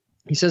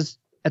 He says,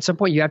 at some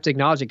point you have to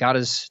acknowledge that God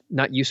is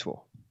not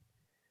useful,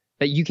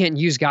 that you can't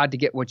use God to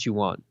get what you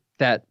want,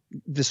 that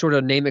the sort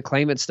of name it,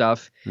 claim it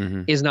stuff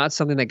is not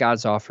something that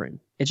God's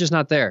offering. It's just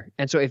not there.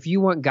 And so if you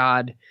want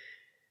God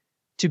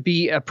to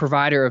be a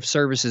provider of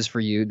services for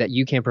you that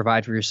you can't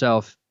provide for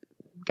yourself,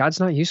 God's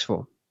not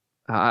useful.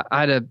 I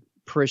had a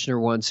parishioner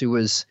once who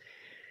was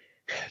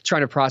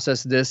trying to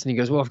process this, and he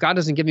goes, well, if God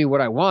doesn't give me what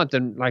I want,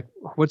 then like,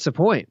 what's the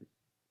point?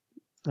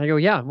 I go,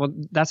 yeah, well,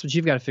 that's what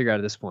you've got to figure out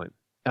at this point,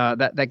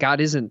 that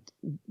God isn't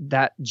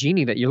that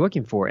genie that you're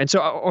looking for. And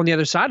so on the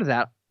other side of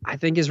that, I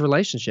think is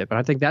relationship. And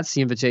I think that's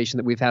the invitation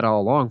that we've had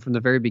all along from the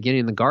very beginning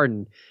in the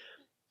garden.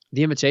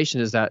 The invitation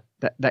is that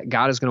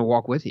God is going to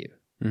walk with you,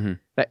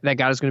 that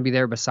God is going to be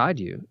there beside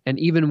you. And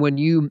even when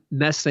you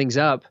mess things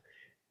up,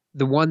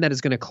 the one that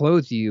is going to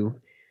clothe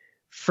you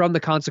from the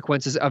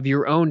consequences of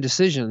your own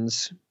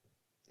decisions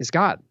is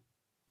God.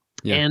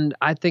 Yeah. And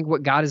I think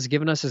what God has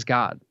given us is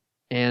God.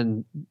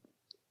 And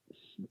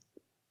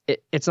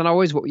it's not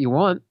always what you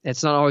want.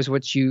 It's not always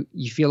what you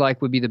feel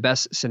like would be the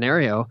best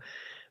scenario.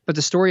 But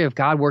the story of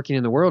God working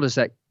in the world is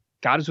that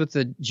God is with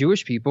the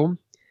Jewish people,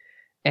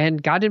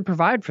 and God didn't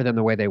provide for them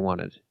the way they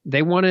wanted.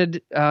 They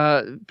wanted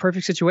a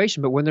perfect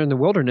situation, but when they're in the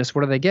wilderness,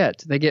 what do they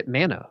get? They get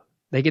manna.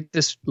 They get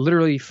this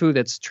literally food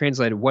that's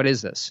translated, what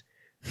is this?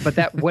 But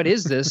that what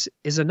is this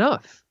is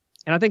enough.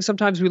 And I think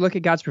sometimes we look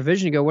at God's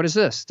provision and go, what is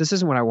this? This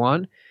isn't what I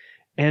want.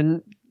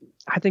 And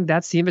I think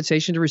that's the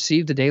invitation to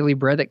receive the daily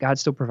bread that God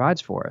still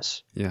provides for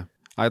us. Yeah.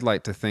 I'd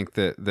like to think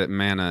that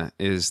manna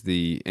is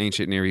the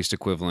ancient Near East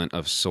equivalent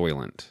of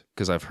Soylent,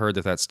 because I've heard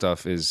that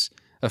stuff is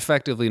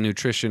effectively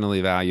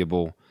nutritionally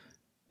valuable,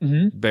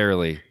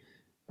 barely,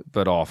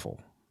 but awful.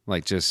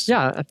 Like just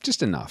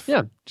enough.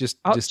 Yeah, just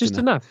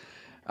enough.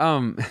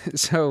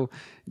 So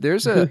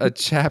there's a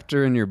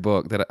chapter in your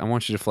book that I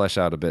want you to flesh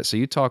out a bit. So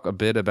you talk a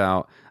bit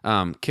about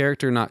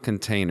character, not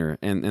container,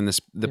 and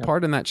the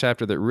part in that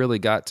chapter that really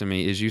got to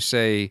me is you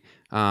say,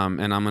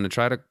 and I'm going to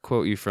try to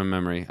quote you from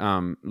memory,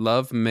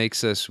 love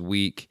makes us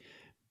weak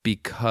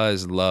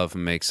because love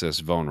makes us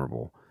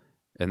vulnerable.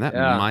 And that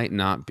might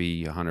not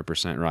be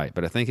 100% right,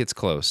 but I think it's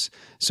close.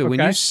 So when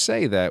you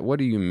say that, what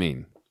do you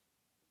mean?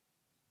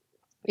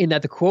 In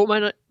that the quote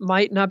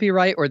might not be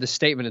right, or the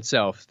statement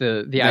itself,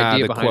 the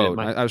idea behind quote. it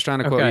might... I was trying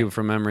to quote you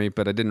from memory,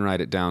 but I didn't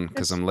write it down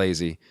because I'm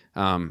lazy.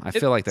 I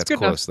feel like that's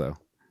close though.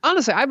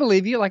 Honestly, I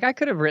believe you. Like I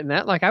could have written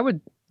that. Like I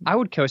would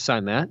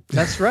co-sign that.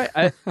 That's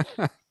right.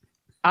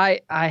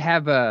 I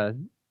have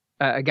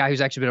a guy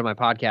who's actually been on my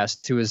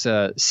podcast who was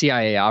a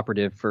CIA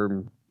operative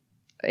for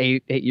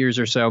eight years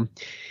or so.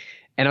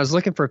 And I was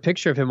looking for a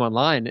picture of him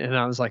online, and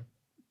I was like,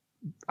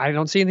 I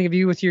don't see anything of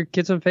you with your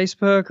kids on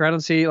Facebook, or I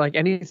don't see like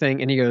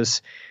anything. And he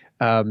goes,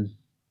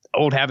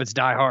 old habits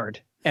die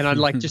hard. And I'd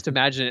like just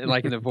imagine it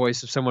like in the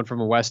voice of someone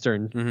from a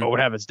Western, old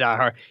habits die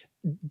hard.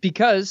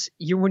 Because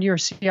when you're a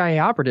CIA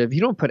operative, you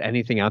don't put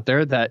anything out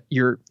there that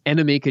your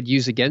enemy could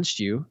use against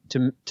you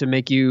to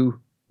make you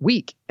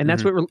weak. And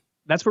that's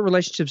what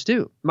relationships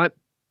do.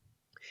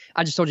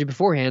 I just told you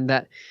beforehand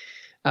that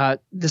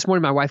this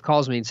morning my wife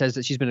calls me and says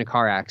that she's been in a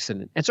car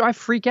accident. And so I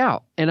freak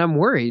out and I'm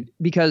worried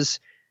because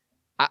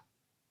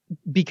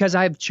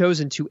I've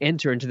chosen to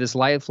enter into this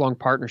lifelong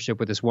partnership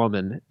with this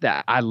woman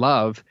that I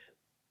love.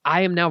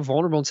 I am now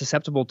vulnerable and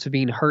susceptible to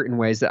being hurt in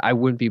ways that I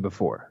wouldn't be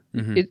before.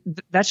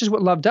 That's just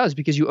what love does,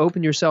 because you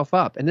open yourself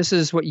up. And this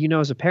is what you know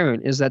as a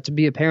parent, is that to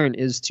be a parent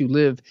is to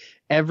live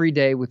every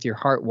day with your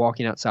heart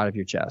walking outside of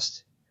your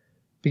chest,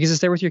 because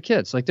it's there with your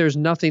kids. Like, there's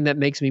nothing that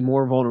makes me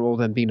more vulnerable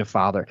than being a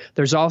father.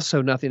 There's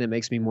also nothing that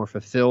makes me more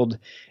fulfilled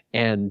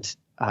and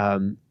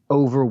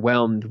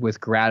overwhelmed with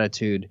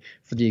gratitude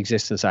for the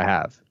existence I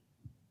have.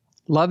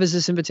 Love is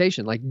this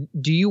invitation. Like,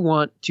 do you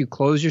want to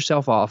close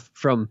yourself off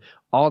from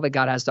all that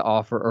God has to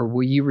offer, or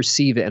will you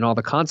receive it and all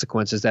the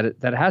consequences that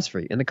it has for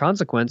you? And the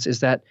consequence is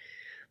that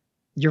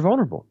you're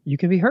vulnerable. You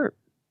can be hurt.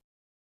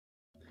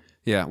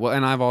 Yeah. Well,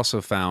 and I've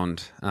also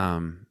found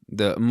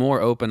the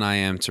more open I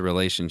am to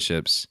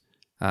relationships,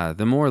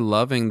 the more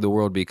loving the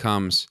world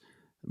becomes,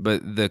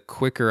 but the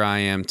quicker I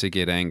am to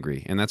get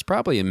angry. And that's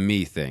probably a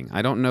me thing.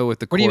 I don't know what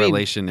the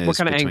correlation is. What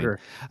kind of anger?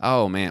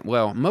 Oh, man.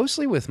 Well,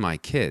 mostly with my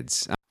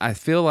kids. I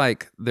feel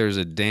like there's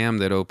a dam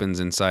that opens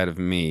inside of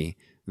me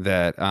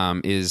that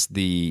is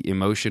the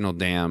emotional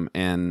dam,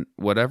 and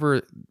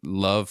whatever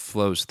love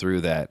flows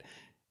through that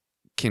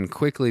can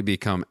quickly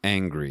become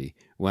angry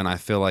when I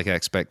feel like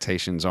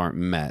expectations aren't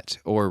met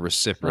or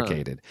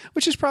reciprocated,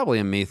 which is probably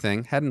a me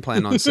thing. Hadn't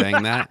planned on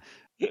saying that.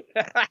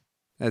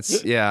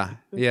 That's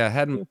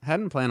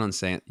hadn't planned on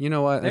saying. You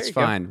know what? That's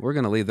fine. We're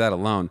going to leave that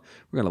alone.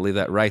 We're going to leave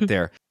that right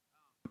there.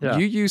 Yeah.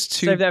 You used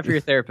to save that for your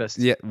therapist.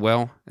 Yeah,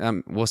 well,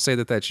 we'll say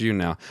that's you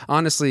now.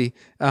 Honestly,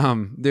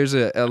 there's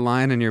a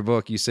line in your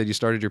book. You said you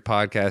started your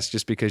podcast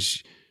just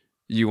because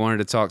you wanted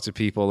to talk to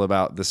people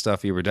about the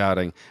stuff you were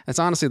doubting. That's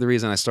honestly the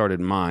reason I started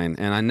mine,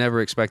 and I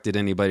never expected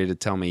anybody to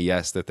tell me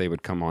yes that they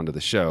would come onto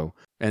the show,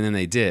 and then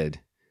they did.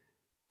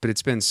 But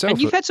it's been so. And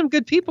you've had some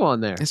good people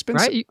on there. It's been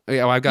right.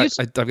 I've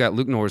got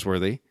Luke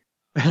Norsworthy.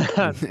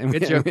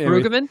 Good joke.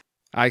 Brueggemann.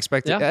 I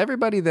expect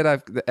everybody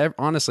that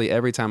honestly,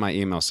 every time I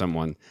email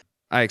someone,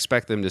 I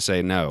expect them to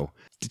say no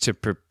to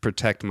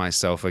protect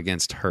myself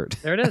against hurt.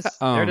 There it is.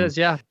 There it is.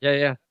 Yeah.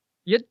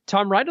 You had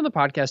Tom Wright on the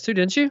podcast too,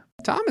 didn't you?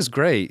 Tom is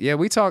great. Yeah,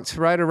 we talked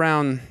right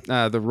around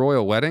the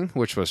royal wedding,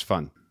 which was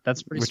fun.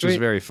 That's pretty Which sweet. was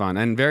very fun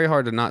and very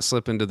hard to not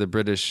slip into the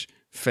British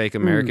fake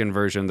American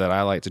version that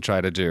I like to try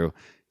to do,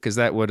 because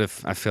that would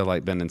have, I feel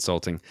like, been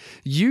insulting.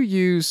 You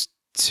used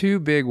two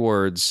big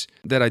words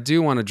that I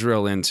do want to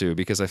drill into,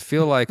 because I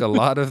feel like a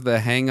lot of the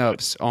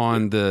hangups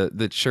on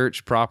the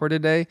church proper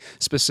today,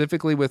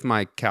 specifically with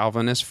my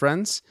Calvinist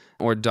friends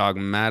or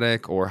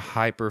dogmatic or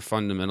hyper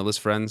fundamentalist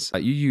friends,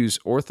 you use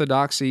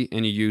orthodoxy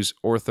and you use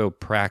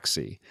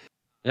orthopraxy.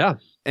 Yeah.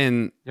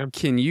 And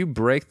can you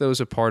break those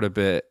apart a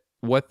bit,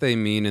 what they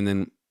mean, and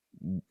then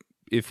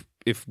if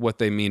what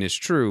they mean is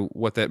true,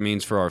 what that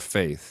means for our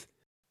faith?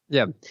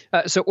 Yeah.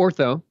 So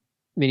ortho,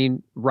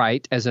 meaning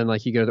right, as in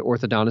like you go to the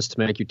orthodontist to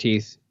make your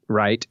teeth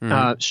right,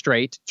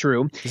 straight,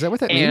 true. Is that what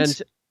that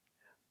means?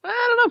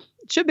 I don't know.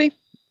 It should be.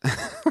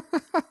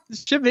 It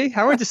should be.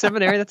 I went to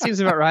seminary. That seems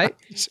about right.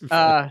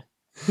 I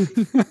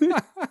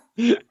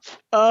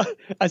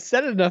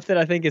said it enough that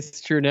I think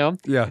it's true now.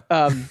 Yeah.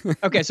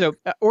 Okay, so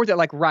ortho,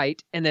 like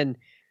right, and then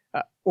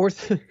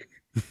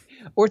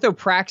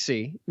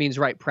orthopraxy means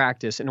right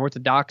practice, and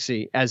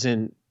orthodoxy as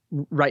in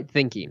right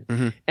thinking.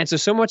 And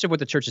so much of what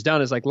the church has done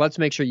is like, let's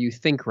make sure you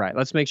think right.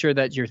 Let's make sure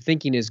that your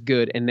thinking is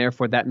good, and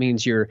therefore that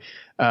means you're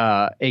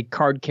a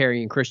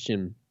card-carrying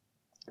Christian.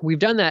 We've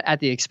done that at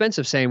the expense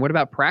of saying, what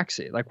about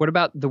praxis? Like, what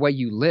about the way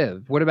you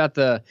live? What about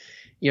the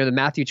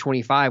Matthew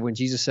 25 when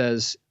Jesus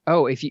says,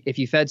 oh, if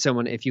you fed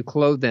someone, if you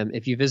clothed them,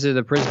 if you visited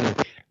a prisoner,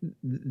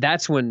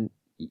 that's when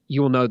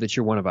you will know that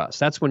you're one of us.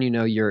 That's when you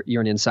know you're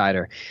an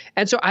insider.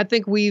 And so I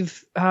think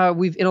we've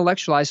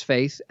intellectualized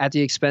faith at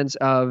the expense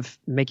of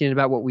making it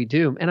about what we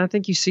do. And I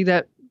think you see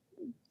that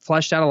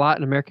fleshed out a lot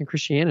in American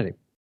Christianity.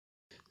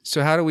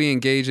 So how do we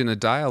engage in a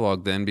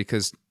dialogue then?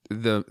 Because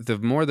the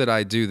more that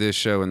I do this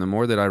show, and the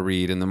more that I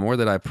read, and the more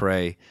that I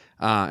pray,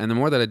 and the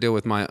more that I deal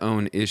with my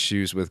own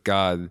issues with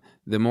God,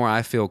 the more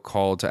I feel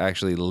called to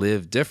actually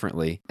live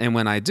differently. And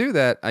when I do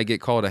that, I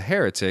get called a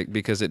heretic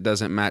because it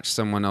doesn't match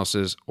someone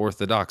else's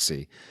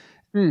orthodoxy.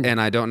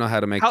 And I don't know how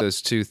to make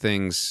those two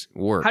things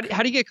work.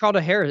 How do you get called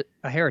a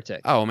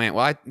heretic? Oh, man.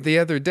 Well, the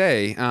other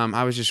day,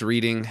 I was just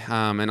reading,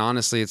 and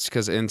honestly, it's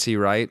because N.T.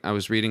 Wright. I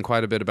was reading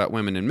quite a bit about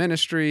women in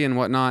ministry and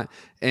whatnot,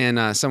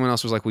 And someone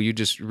else was like, well, you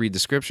just read the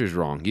scriptures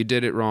wrong. You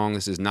did it wrong.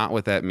 This is not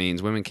what that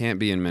means. Women can't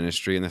be in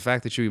ministry. And the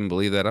fact that you even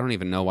believe that, I don't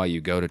even know why you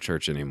go to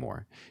church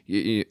anymore.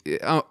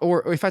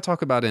 Or if I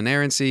talk about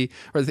inerrancy,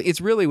 or it's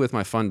really with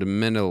my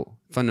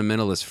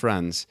fundamentalist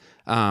friends.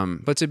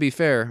 But to be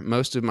fair,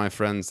 most of my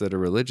friends that are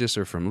religious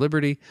are from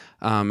Liberty.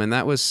 And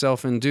that was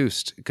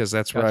self-induced because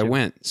that's where I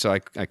went. So I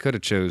could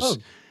have chose.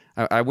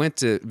 I went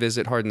to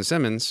visit Hardin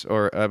Simmons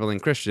or Abilene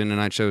Christian,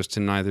 and I chose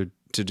to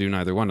do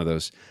neither one of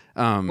those.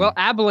 Well,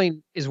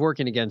 Abilene is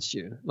working against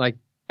you. Like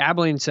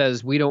Abilene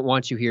says, we don't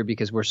want you here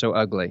because we're so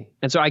ugly.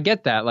 And so I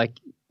get that. Like,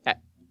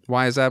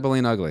 why is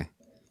Abilene ugly?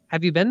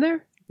 Have you been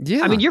there?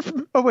 Yeah. I mean, you're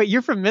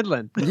from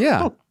Midland.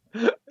 Yeah.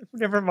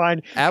 Never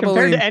mind.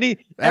 Abilene, compared to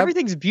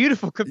everything's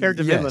beautiful compared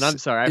to Midland. I'm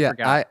sorry, I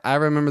forgot. I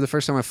remember the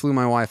first time I flew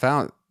my wife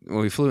out. When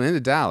we flew into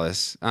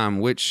Dallas,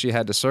 which she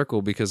had to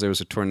circle because there was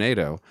a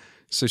tornado.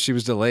 So she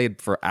was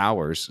delayed for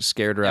hours,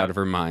 scared her out of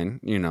her mind.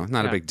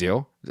 Not a big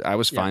deal. I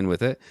was fine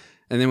with it.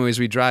 And then as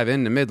we drive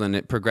into Midland,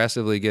 it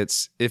progressively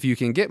gets, if you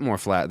can get more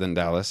flat than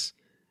Dallas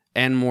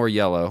and more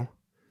yellow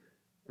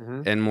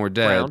and more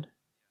dead. Brown.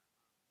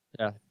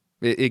 Yeah.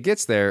 It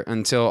gets there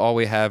until all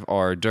we have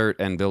are dirt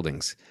and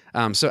buildings.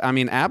 So, I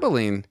mean,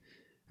 Abilene,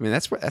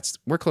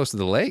 we're close to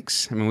the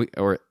lakes. I mean,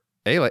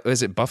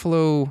 is it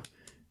Buffalo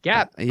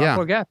Gap?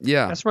 Buffalo Gap.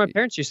 Yeah. That's where my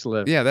parents used to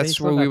live. Yeah,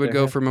 that's where we would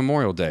go for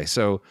Memorial Day.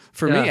 So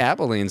for me,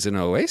 Abilene's an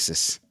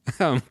oasis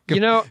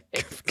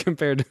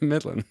compared to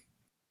Midland.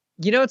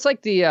 It's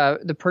like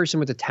the person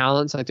with the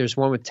talents. Like there's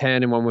one with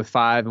 10 and one with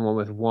 5 and one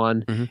with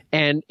 1. Mm-hmm.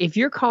 And if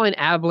you're calling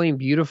Abilene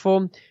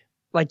beautiful,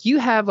 like you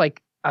have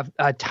like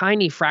a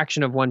tiny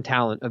fraction of one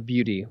talent of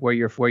beauty where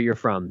you're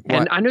from. What?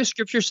 And I know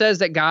Scripture says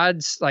that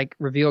God's like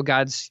reveal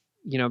God's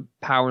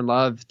power and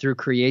love through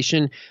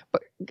creation,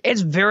 but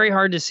it's very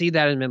hard to see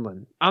that in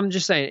Midland. I'm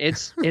just saying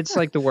it's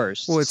like the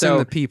worst. Well, it's in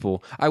the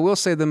people. I will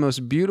say the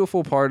most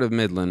beautiful part of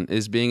Midland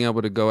is being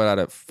able to go out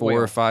at 4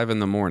 or 5 in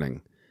the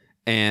morning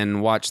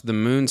and watch the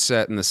moon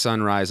set and the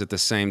sunrise at the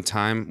same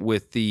time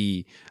with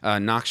the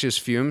noxious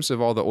fumes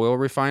of all the oil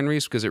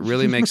refineries, because it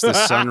really makes the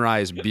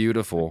sunrise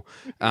beautiful.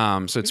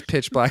 So it's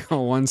pitch black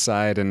on one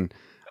side and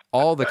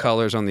all the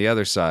colors on the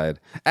other side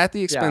at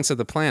the expense of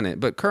the planet,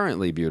 but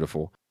currently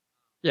beautiful.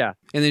 Yeah.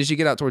 And then as you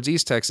get out towards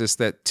East Texas,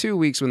 that 2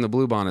 weeks when the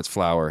bluebonnets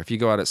flower, if you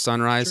go out at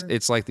sunrise,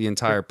 it's like the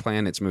entire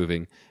planet's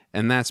moving,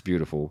 and that's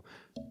beautiful.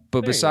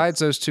 But besides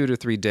those 2 to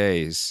 3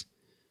 days,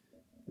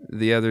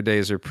 the other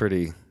days are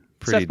pretty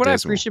Seth, what dismal. I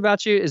appreciate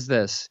about you is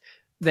this,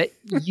 that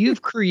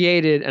you've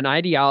created an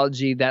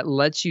ideology that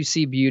lets you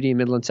see beauty in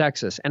Midland,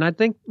 Texas. And I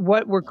think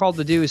what we're called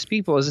to do as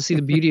people is to see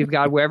the beauty of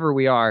God wherever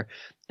we are.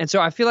 And so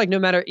I feel like no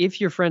matter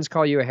if your friends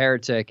call you a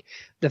heretic,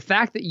 the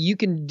fact that you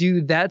can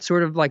do that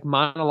sort of like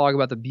monologue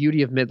about the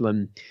beauty of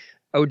Midland,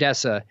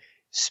 Odessa,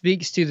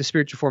 speaks to the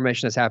spiritual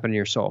formation that's happened in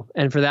your soul.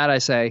 And for that, I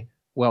say,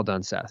 well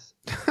done, Seth.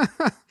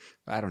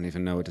 I don't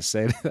even know what to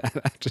say to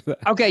that after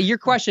that. Okay, your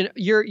question,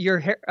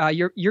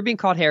 you're being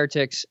called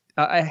heretics.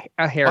 A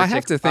heretic. I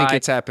have to think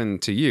it's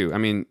happened to you. I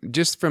mean,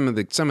 just from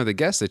some of the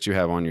guests that you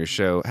have on your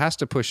show, has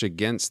to push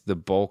against the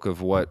bulk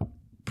of what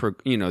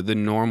the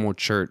normal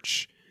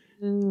church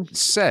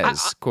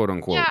says, quote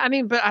unquote. Yeah, I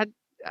mean, but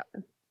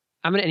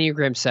I'm an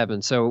Enneagram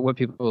 7, so what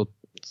people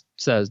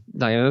says,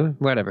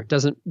 whatever,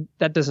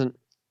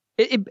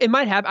 it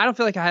might happen. I don't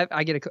feel like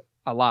I get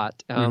a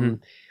lot.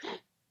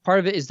 Part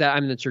of it is that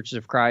I'm in the Churches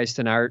of Christ,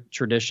 and our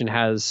tradition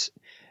has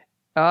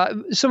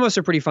some of us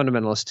are pretty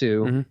fundamentalist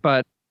too,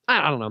 but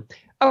I don't know.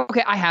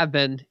 Okay, I have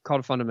been called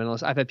a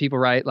fundamentalist. I've had people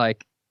write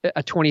like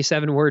a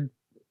 27-word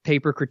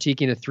paper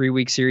critiquing a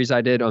 3-week series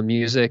I did on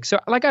music. So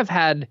like I've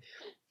had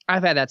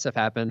that stuff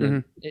happen.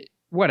 And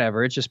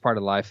whatever, it's just part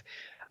of life.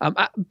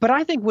 But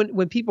I think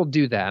when people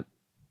do that,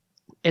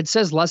 it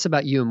says less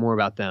about you and more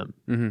about them.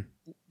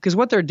 Because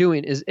what they're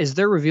doing is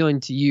they're revealing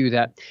to you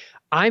that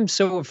I'm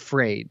so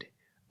afraid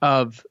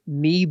of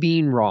me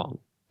being wrong,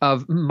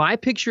 of my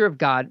picture of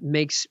God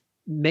makes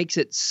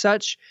it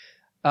such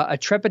a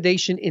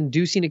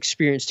trepidation-inducing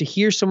experience to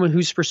hear someone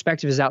whose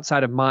perspective is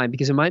outside of mine,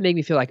 because it might make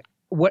me feel like,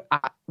 what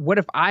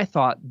if I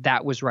thought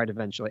that was right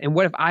eventually? And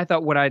what if I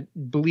thought what I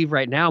believe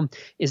right now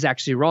is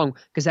actually wrong?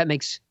 Because that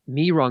makes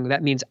me wrong.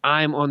 That means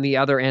I'm on the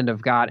other end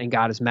of God, and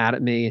God is mad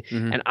at me,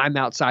 and I'm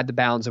outside the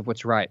bounds of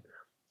what's right.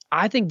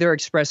 I think they're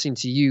expressing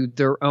to you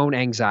their own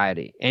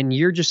anxiety, and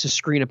you're just a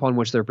screen upon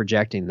which they're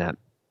projecting that.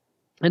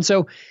 And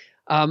so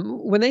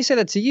when they say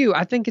that to you,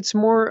 I think it's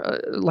more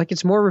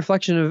it's more a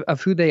reflection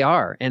of who they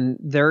are and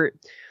their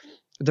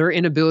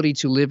inability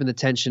to live in the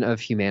tension of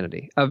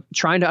humanity, of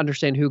trying to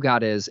understand who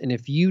God is. And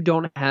if you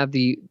don't have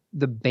the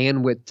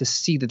bandwidth to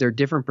see that there are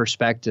different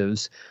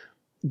perspectives,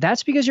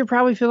 that's because you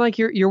probably feel like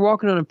you're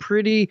walking on a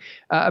pretty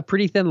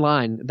thin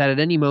line that at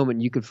any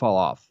moment you could fall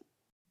off.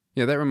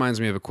 Yeah, that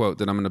reminds me of a quote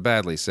that I'm going to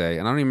badly say,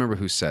 and I don't even remember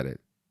who said it.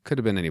 Could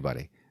have been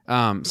anybody.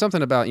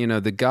 Something about,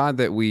 the God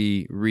that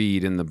we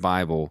read in the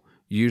Bible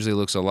usually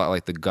looks a lot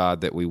like the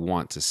God that we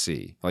want to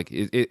see. Like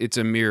it's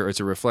a mirror, it's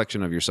a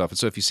reflection of yourself. And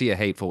so if you see a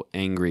hateful,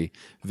 angry,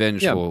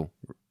 vengeful,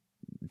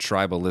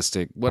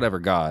 tribalistic, whatever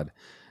God,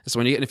 so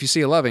if you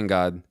see a loving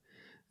God,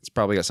 it's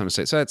probably got something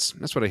to say. So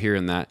that's what I hear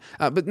in that.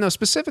 But no,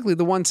 specifically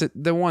the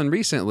one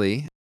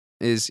recently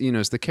is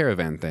the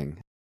caravan thing,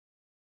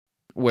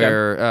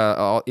 where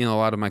a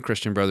lot of my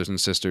Christian brothers and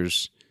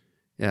sisters,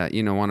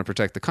 want to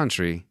protect the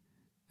country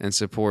and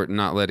support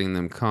not letting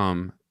them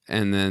come.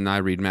 And then I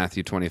read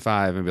Matthew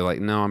 25 and be like,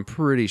 no, I'm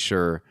pretty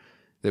sure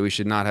that we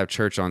should not have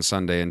church on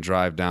Sunday and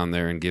drive down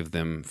there and give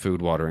them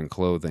food, water, and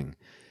clothing.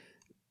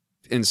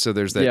 And so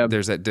there's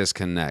that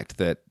disconnect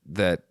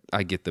that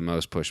I get the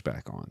most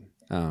pushback on.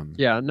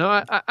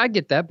 I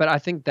get that, but I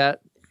think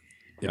that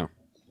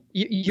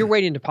you're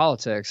wading into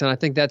politics, and I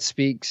think that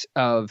speaks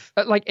of,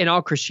 like, in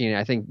all Christianity,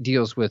 I think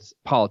deals with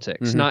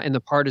politics, not in the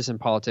partisan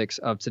politics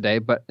of today,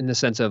 but in the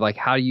sense of, like,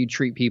 how do you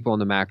treat people in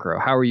the macro?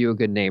 How are you a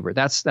good neighbor?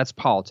 That's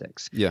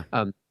politics. Yeah.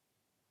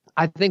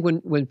 I think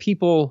when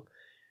people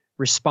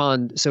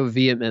respond so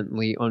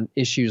vehemently on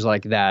issues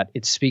like that,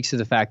 it speaks to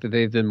the fact that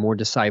they've been more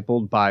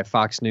discipled by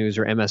Fox News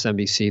or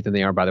MSNBC than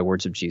they are by the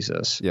words of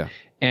Jesus. Yeah.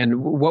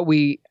 And what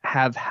we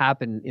have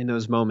happened in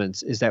those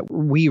moments is that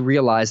we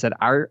realize that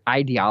our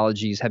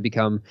ideologies have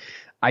become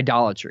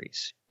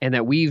idolatries, and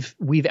that we've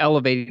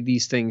elevated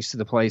these things to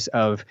the place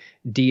of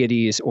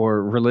deities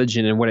or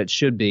religion and what it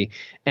should be.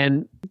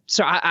 And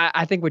so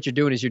I think what you're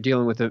doing is you're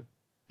dealing with a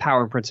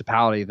power and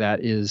principality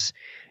that is,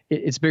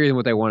 it's bigger than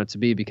what they want it to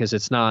be, because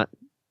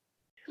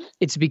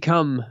it's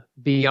become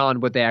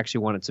beyond what they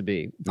actually want it to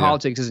be.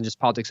 Politics isn't just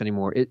politics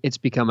anymore. It's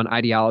become an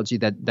ideology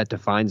that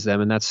defines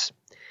them, and that's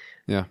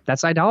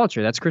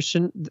idolatry. That's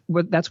Christian.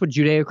 That's what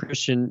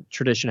Judeo-Christian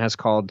tradition has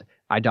called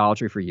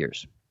idolatry for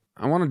years.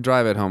 I want to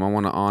drive it home. I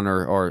want to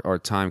honor our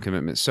time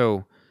commitment.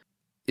 So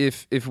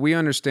if we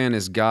understand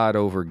is God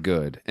over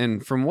good,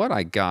 and from what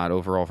I got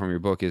overall from your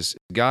book is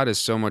God is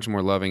so much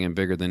more loving and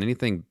bigger than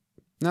anything,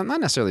 not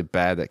necessarily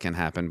bad that can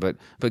happen, but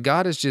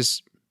God is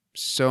just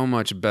so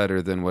much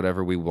better than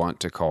whatever we want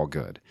to call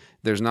good.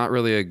 There's not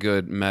really a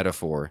good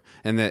metaphor.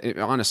 And that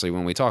honestly,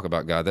 when we talk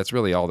about God, that's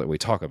really all that we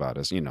talk about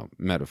is,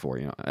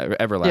 metaphor,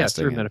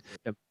 everlasting,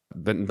 metaphor.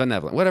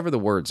 benevolent, whatever the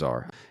words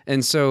are.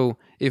 And so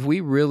if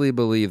we really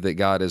believe that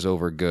God is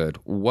over good,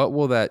 what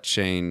will that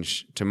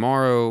change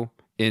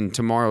in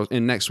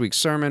next week's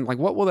sermon? Like,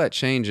 what will that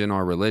change in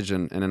our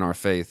religion and in our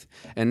faith?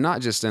 And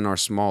not just in our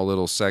small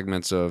little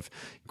segments of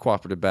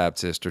Cooperative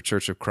Baptist or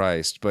Church of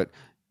Christ, but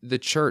the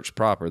church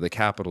proper, the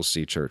capital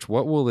C church.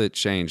 What will it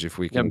change if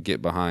we can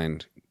get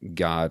behind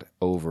God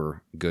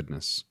over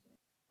goodness?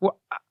 Well,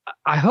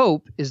 I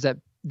hope is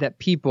that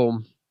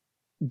people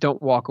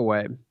don't walk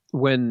away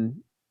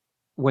when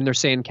their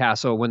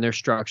sandcastle, when their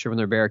structure, when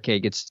their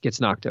barricade gets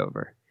knocked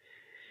over.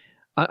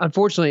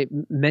 Unfortunately,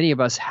 many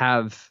of us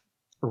have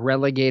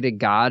relegated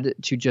God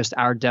to just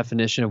our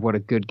definition of what a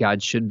good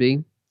God should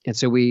be. And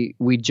so we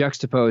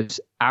juxtapose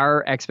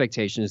our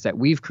expectations that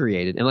we've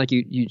created. And like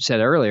you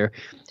said earlier,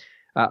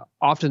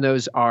 often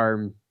those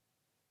are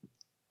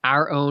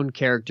our own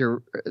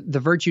character, the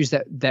virtues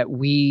that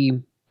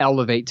we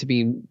elevate to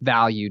being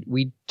valued.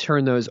 We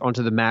turn those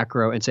onto the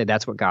macro and say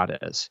that's what God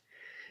is.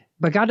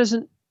 But God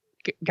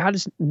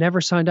has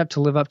never signed up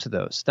to live up to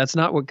those. That's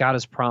not what God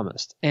has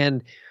promised.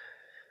 And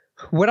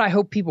what I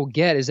hope people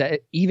get is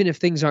that even if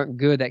things aren't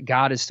good, that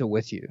God is still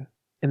with you.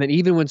 And that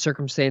even when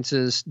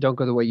circumstances don't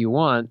go the way you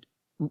want,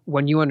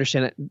 when you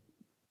understand it,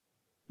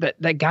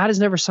 that God has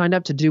never signed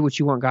up to do what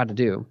you want God to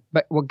do,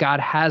 but what God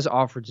has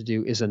offered to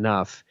do is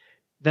enough,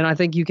 then I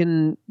think you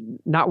can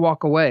not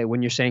walk away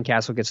when your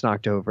sandcastle gets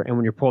knocked over and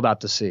when you're pulled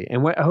out to sea.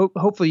 And what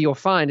hopefully you'll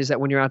find is that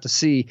when you're out to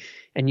sea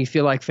and you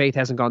feel like faith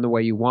hasn't gone the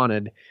way you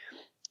wanted,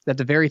 that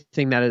the very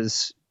thing that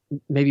is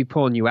maybe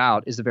pulling you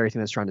out is the very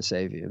thing that's trying to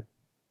save you.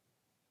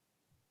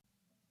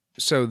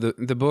 So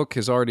the book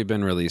has already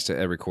been released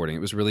at recording. It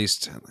was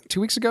released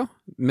 2 weeks ago,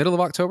 middle of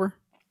October?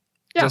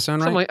 Yeah, does that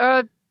sound right?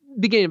 Like,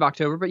 beginning of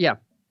October, but yeah.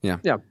 Yeah.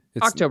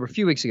 October, a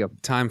few weeks ago.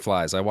 Time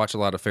flies. I watch a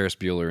lot of Ferris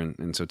Bueller,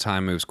 and so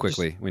time moves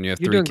quickly when you have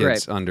 3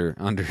 kids great.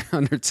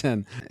 under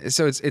 10.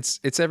 So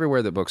it's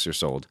everywhere that books are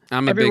sold.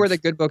 Everywhere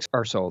that good books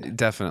are sold.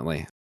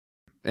 Definitely.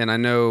 And I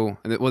know,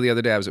 well, the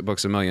other day I was at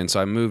Books A Million,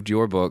 so I moved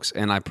your books,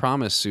 and I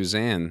promised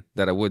Suzanne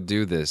that I would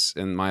do this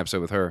in my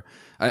episode with her.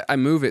 I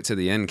move it to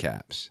the end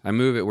caps. I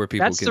move it where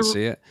people can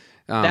see it.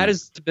 That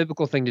is the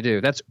biblical thing to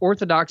do. That's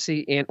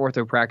orthodoxy and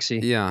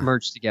orthopraxy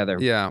merged together.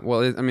 Yeah.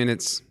 Well,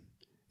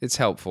 it's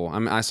helpful.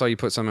 I saw you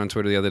put something on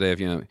Twitter the other day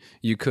of,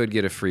 you could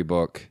get a free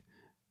book,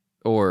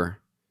 or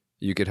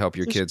you could help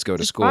your kids go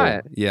to school. Buy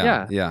it.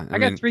 Yeah. I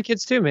got 3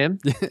 kids too, man.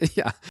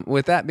 Yeah.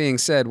 With that being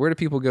said, where do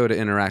people go to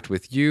interact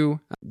with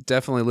you?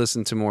 Definitely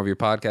listen to more of your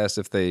podcast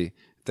if they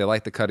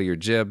like the cut of your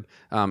jib.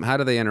 How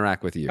do they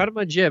interact with you? Cut of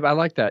my jib. I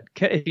like that.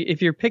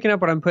 If you're picking up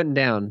what I'm putting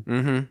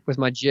down with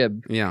my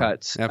jib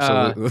cuts.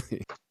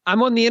 Absolutely.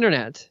 I'm on the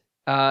internet.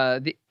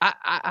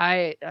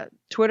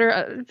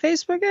 Twitter,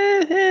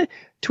 Facebook,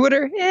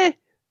 Twitter,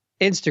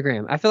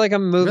 Instagram. I feel like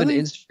I'm moving to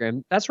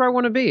Instagram. That's where I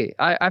want to be.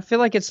 I feel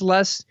like it's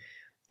less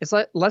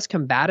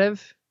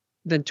combative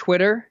than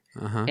Twitter,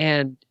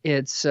 and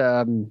it's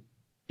I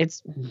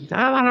don't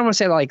want to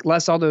say like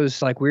less all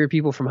those like weird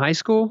people from high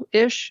school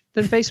ish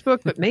than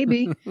Facebook, but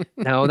maybe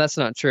no, that's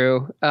not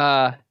true.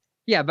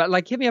 Yeah, but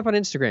like hit me up on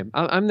Instagram.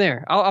 I'm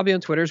there. I'll be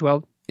on Twitter as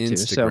well.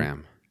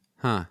 Instagram.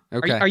 Huh.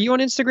 Okay. Are you on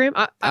Instagram?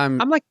 I'm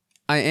like.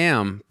 I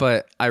am,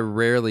 but I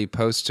rarely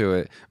post to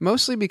it.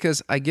 Mostly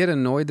because I get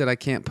annoyed that I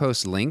can't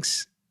post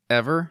links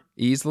ever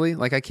easily.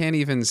 Like I can't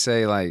even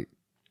say like,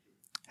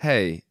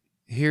 "Hey,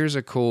 here's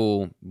a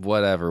cool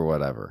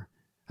whatever."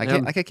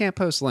 I can't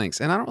post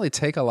links, and I don't really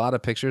take a lot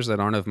of pictures that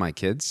aren't of my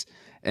kids,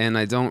 and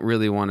I don't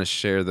really want to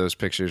share those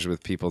pictures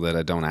with people that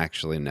I don't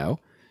actually know.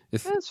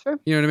 That's fair.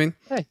 You know what I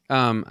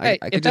mean? Hey,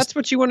 if that's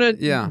what you want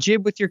to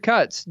jib with your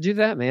cuts, do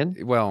that, man.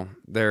 Well,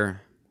 they're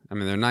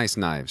nice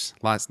knives.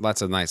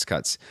 Lots of nice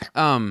cuts.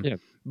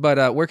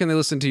 But where can they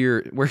listen to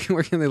your where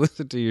can they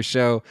listen to your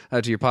show,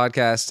 to your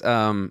podcast?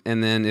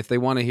 And then if they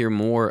want to hear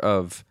more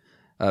of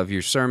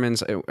your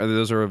sermons,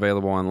 those are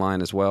available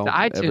online as well. The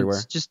iTunes,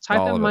 everywhere. Just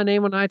type in my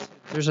name on iTunes.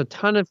 There's a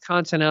ton of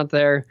content out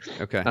there.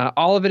 Okay.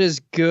 All of it is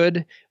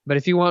good, but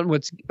if you want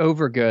what's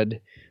over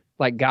good,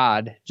 like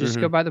God, just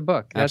go buy the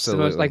book. That's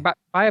Absolutely. the most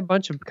buy a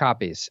bunch of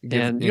copies,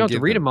 and you don't have to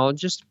read them all.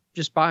 Just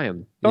buy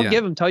them. Don't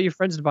give them. Tell your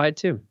friends to buy it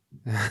too.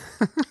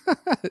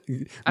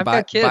 I've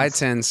got kids. Buy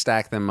 10,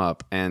 stack them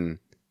up, and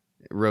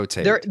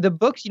rotate. The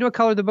books. You know what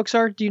color the books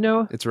are? Do you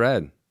know? It's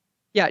red.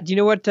 Yeah. Do you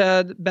know what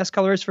the best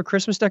color is for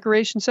Christmas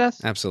decoration,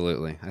 Seth?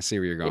 Absolutely. I see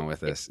where you're going with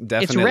this.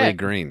 Definitely red.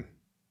 Green.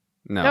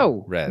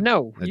 No, red.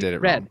 No, I did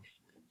it red. wrong.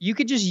 You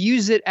could just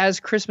use it as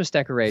Christmas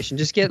decoration.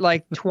 Just get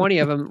like 20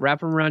 of them, wrap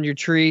them around your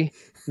tree.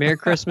 Merry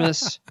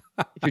Christmas.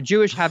 If you're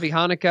Jewish, Happy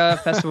Hanukkah,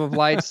 Festival of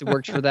Lights. It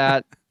works for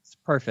that. It's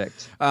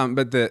perfect.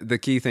 But the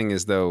key thing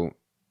is, though,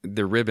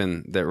 the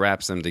ribbon that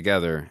wraps them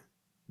together,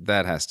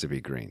 that has to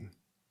be green.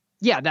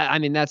 Yeah,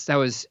 that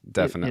was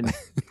definitely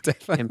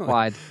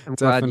implied. I'm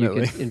glad you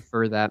could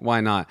infer that. Why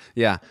not?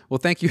 Yeah. Well,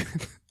 thank you,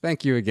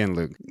 thank you again,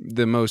 Luke.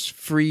 The most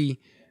freewheeling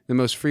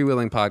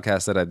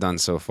podcast that I've done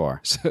so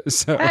far.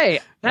 So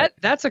hey,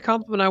 that's a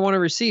compliment I want to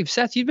receive.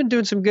 Seth, you've been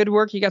doing some good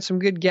work. You got some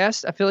good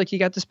guests. I feel like you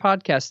got this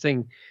podcast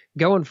thing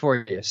going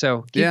for you.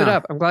 So keep it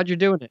up. I'm glad you're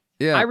doing it.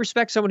 Yeah. I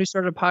respect someone who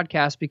started a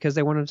podcast because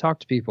they wanted to talk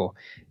to people,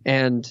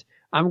 and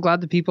I'm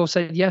glad that people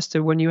said yes to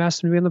when you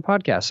asked them to be on the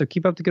podcast. So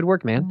keep up the good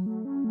work, man.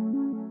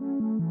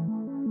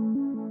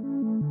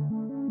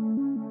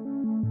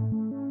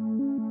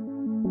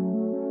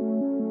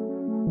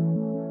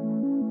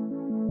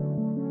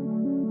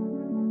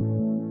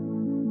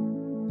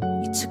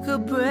 Took a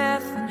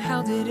breath and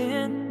held it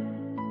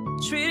in.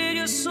 Treated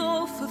your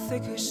soul for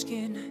thicker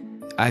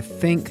skin. I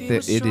think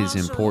that it is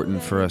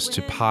important for us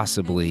to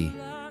possibly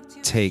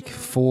take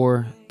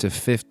 4 to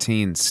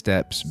 15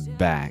 steps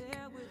back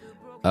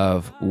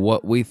of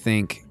what we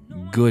think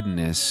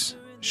goodness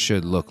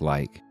should look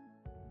like.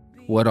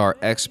 What our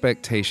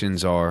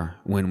expectations are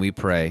when we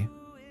pray.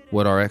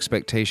 What our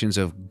expectations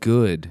of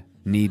good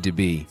need to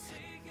be.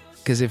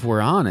 Because if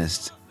we're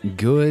honest,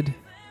 good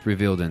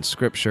revealed in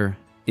Scripture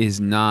is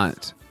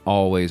not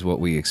always what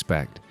we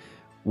expect.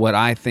 What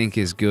I think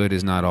is good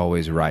is not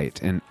always right.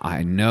 And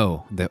I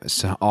know that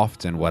so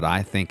often what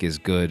I think is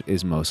good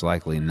is most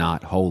likely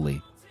not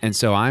holy. And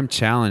so I'm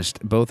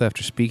challenged, both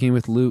after speaking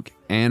with Luke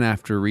and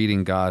after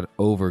reading God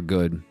over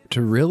good,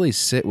 to really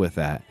sit with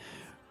that.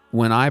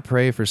 When I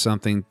pray for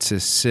something to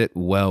sit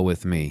well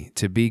with me,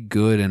 to be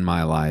good in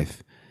my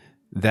life,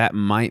 that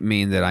might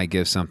mean that I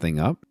give something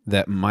up.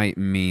 That might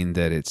mean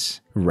that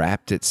it's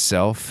wrapped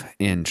itself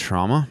in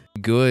trauma.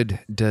 Good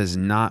does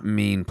not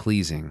mean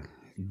pleasing.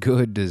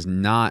 Good does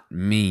not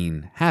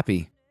mean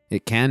happy.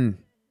 It can,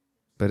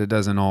 but it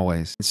doesn't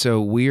always.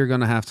 So we are going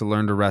to have to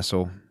learn to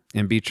wrestle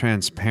and be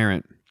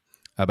transparent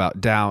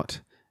about doubt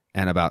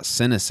and about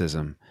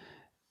cynicism.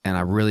 And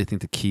I really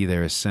think the key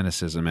there is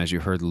cynicism, as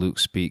you heard Luke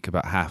speak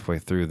about halfway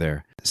through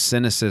there.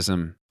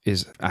 Cynicism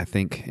is, I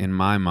think, in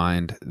my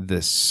mind,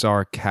 the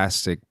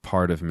sarcastic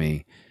part of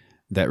me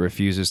that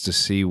refuses to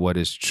see what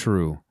is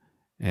true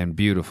and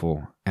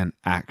beautiful and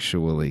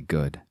actually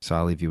good. So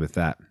I'll leave you with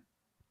that.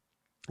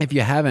 If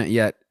you haven't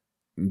yet,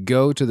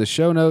 go to the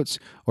show notes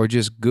or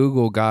just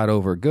Google God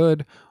Over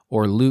Good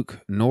or Luke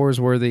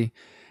Norsworthy.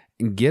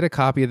 Get a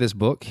copy of this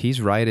book.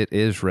 He's right, it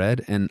is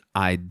red, and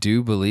I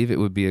do believe it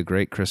would be a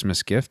great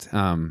Christmas gift.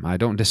 I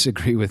don't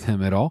disagree with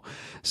him at all.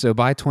 So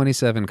buy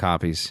 27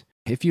 copies.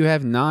 If you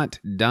have not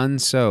done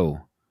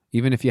so,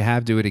 even if you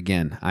have, do it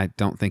again. I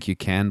don't think you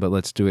can, but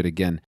let's do it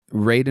again.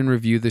 Rate and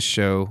review the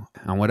show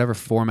on whatever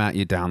format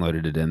you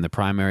downloaded it in. The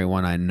primary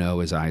one I know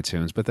is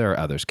iTunes, but there are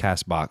others,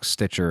 CastBox,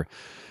 Stitcher,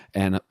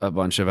 and a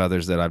bunch of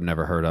others that I've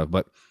never heard of.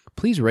 But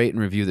please rate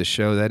and review the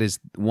show. That is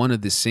one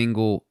of the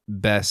single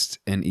best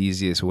and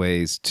easiest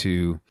ways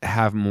to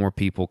have more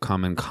people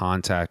come in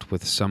contact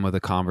with some of the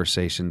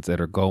conversations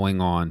that are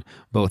going on,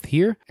 both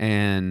here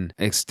and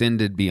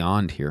extended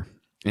beyond here.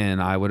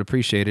 And I would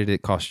appreciate it.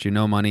 It costs you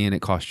no money and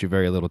it costs you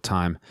very little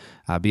time.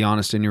 Be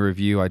honest in your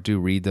review. I do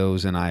read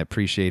those and I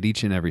appreciate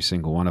each and every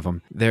single one of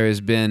them. There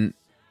has been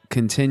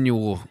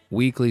continual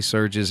weekly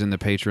surges in the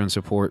Patreon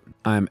support.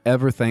 I'm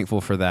ever thankful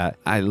for that.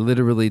 I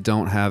literally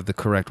don't have the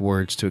correct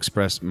words to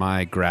express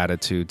my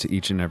gratitude to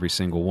each and every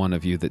single one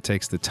of you that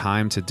takes the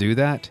time to do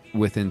that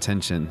with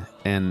intention.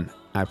 And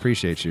I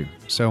appreciate you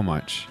so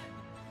much.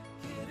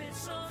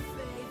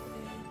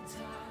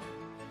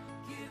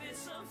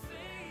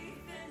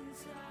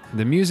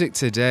 the music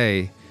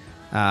today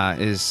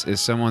is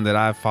someone that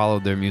I've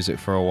followed their music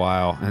for a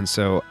while, and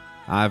so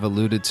I've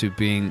alluded to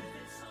being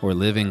or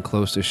living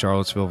close to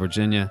Charlottesville,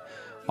 Virginia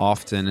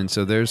often, and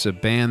so there's a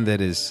band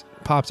that is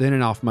popped in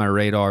and off my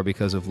radar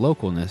because of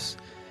localness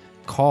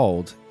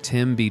called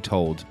Tim Be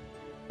Told.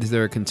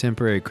 They're a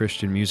contemporary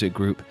Christian music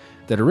group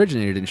that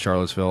originated in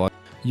Charlottesville.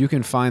 You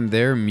can find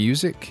their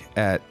music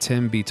at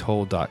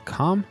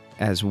timbetold.com,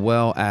 as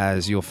well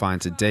as you'll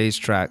find today's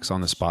tracks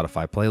on the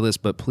Spotify playlist.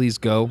 But please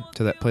go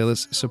to that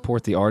playlist,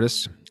 support the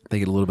artists. They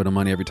get a little bit of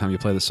money every time you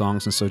play the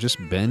songs, and so just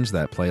binge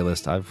that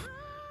playlist.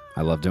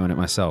 I love doing it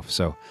myself.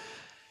 So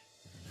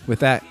with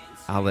that,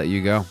 I'll let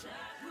you go.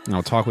 And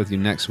I'll talk with you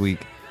next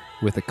week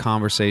with a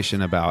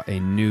conversation about a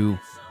new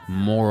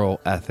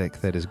moral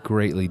ethic that is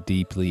greatly,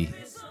 deeply,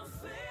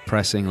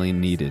 pressingly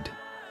needed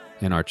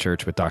in our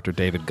church with Dr.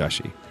 David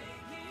Gushee.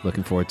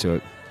 Looking forward to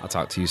it. I'll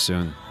talk to you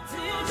soon.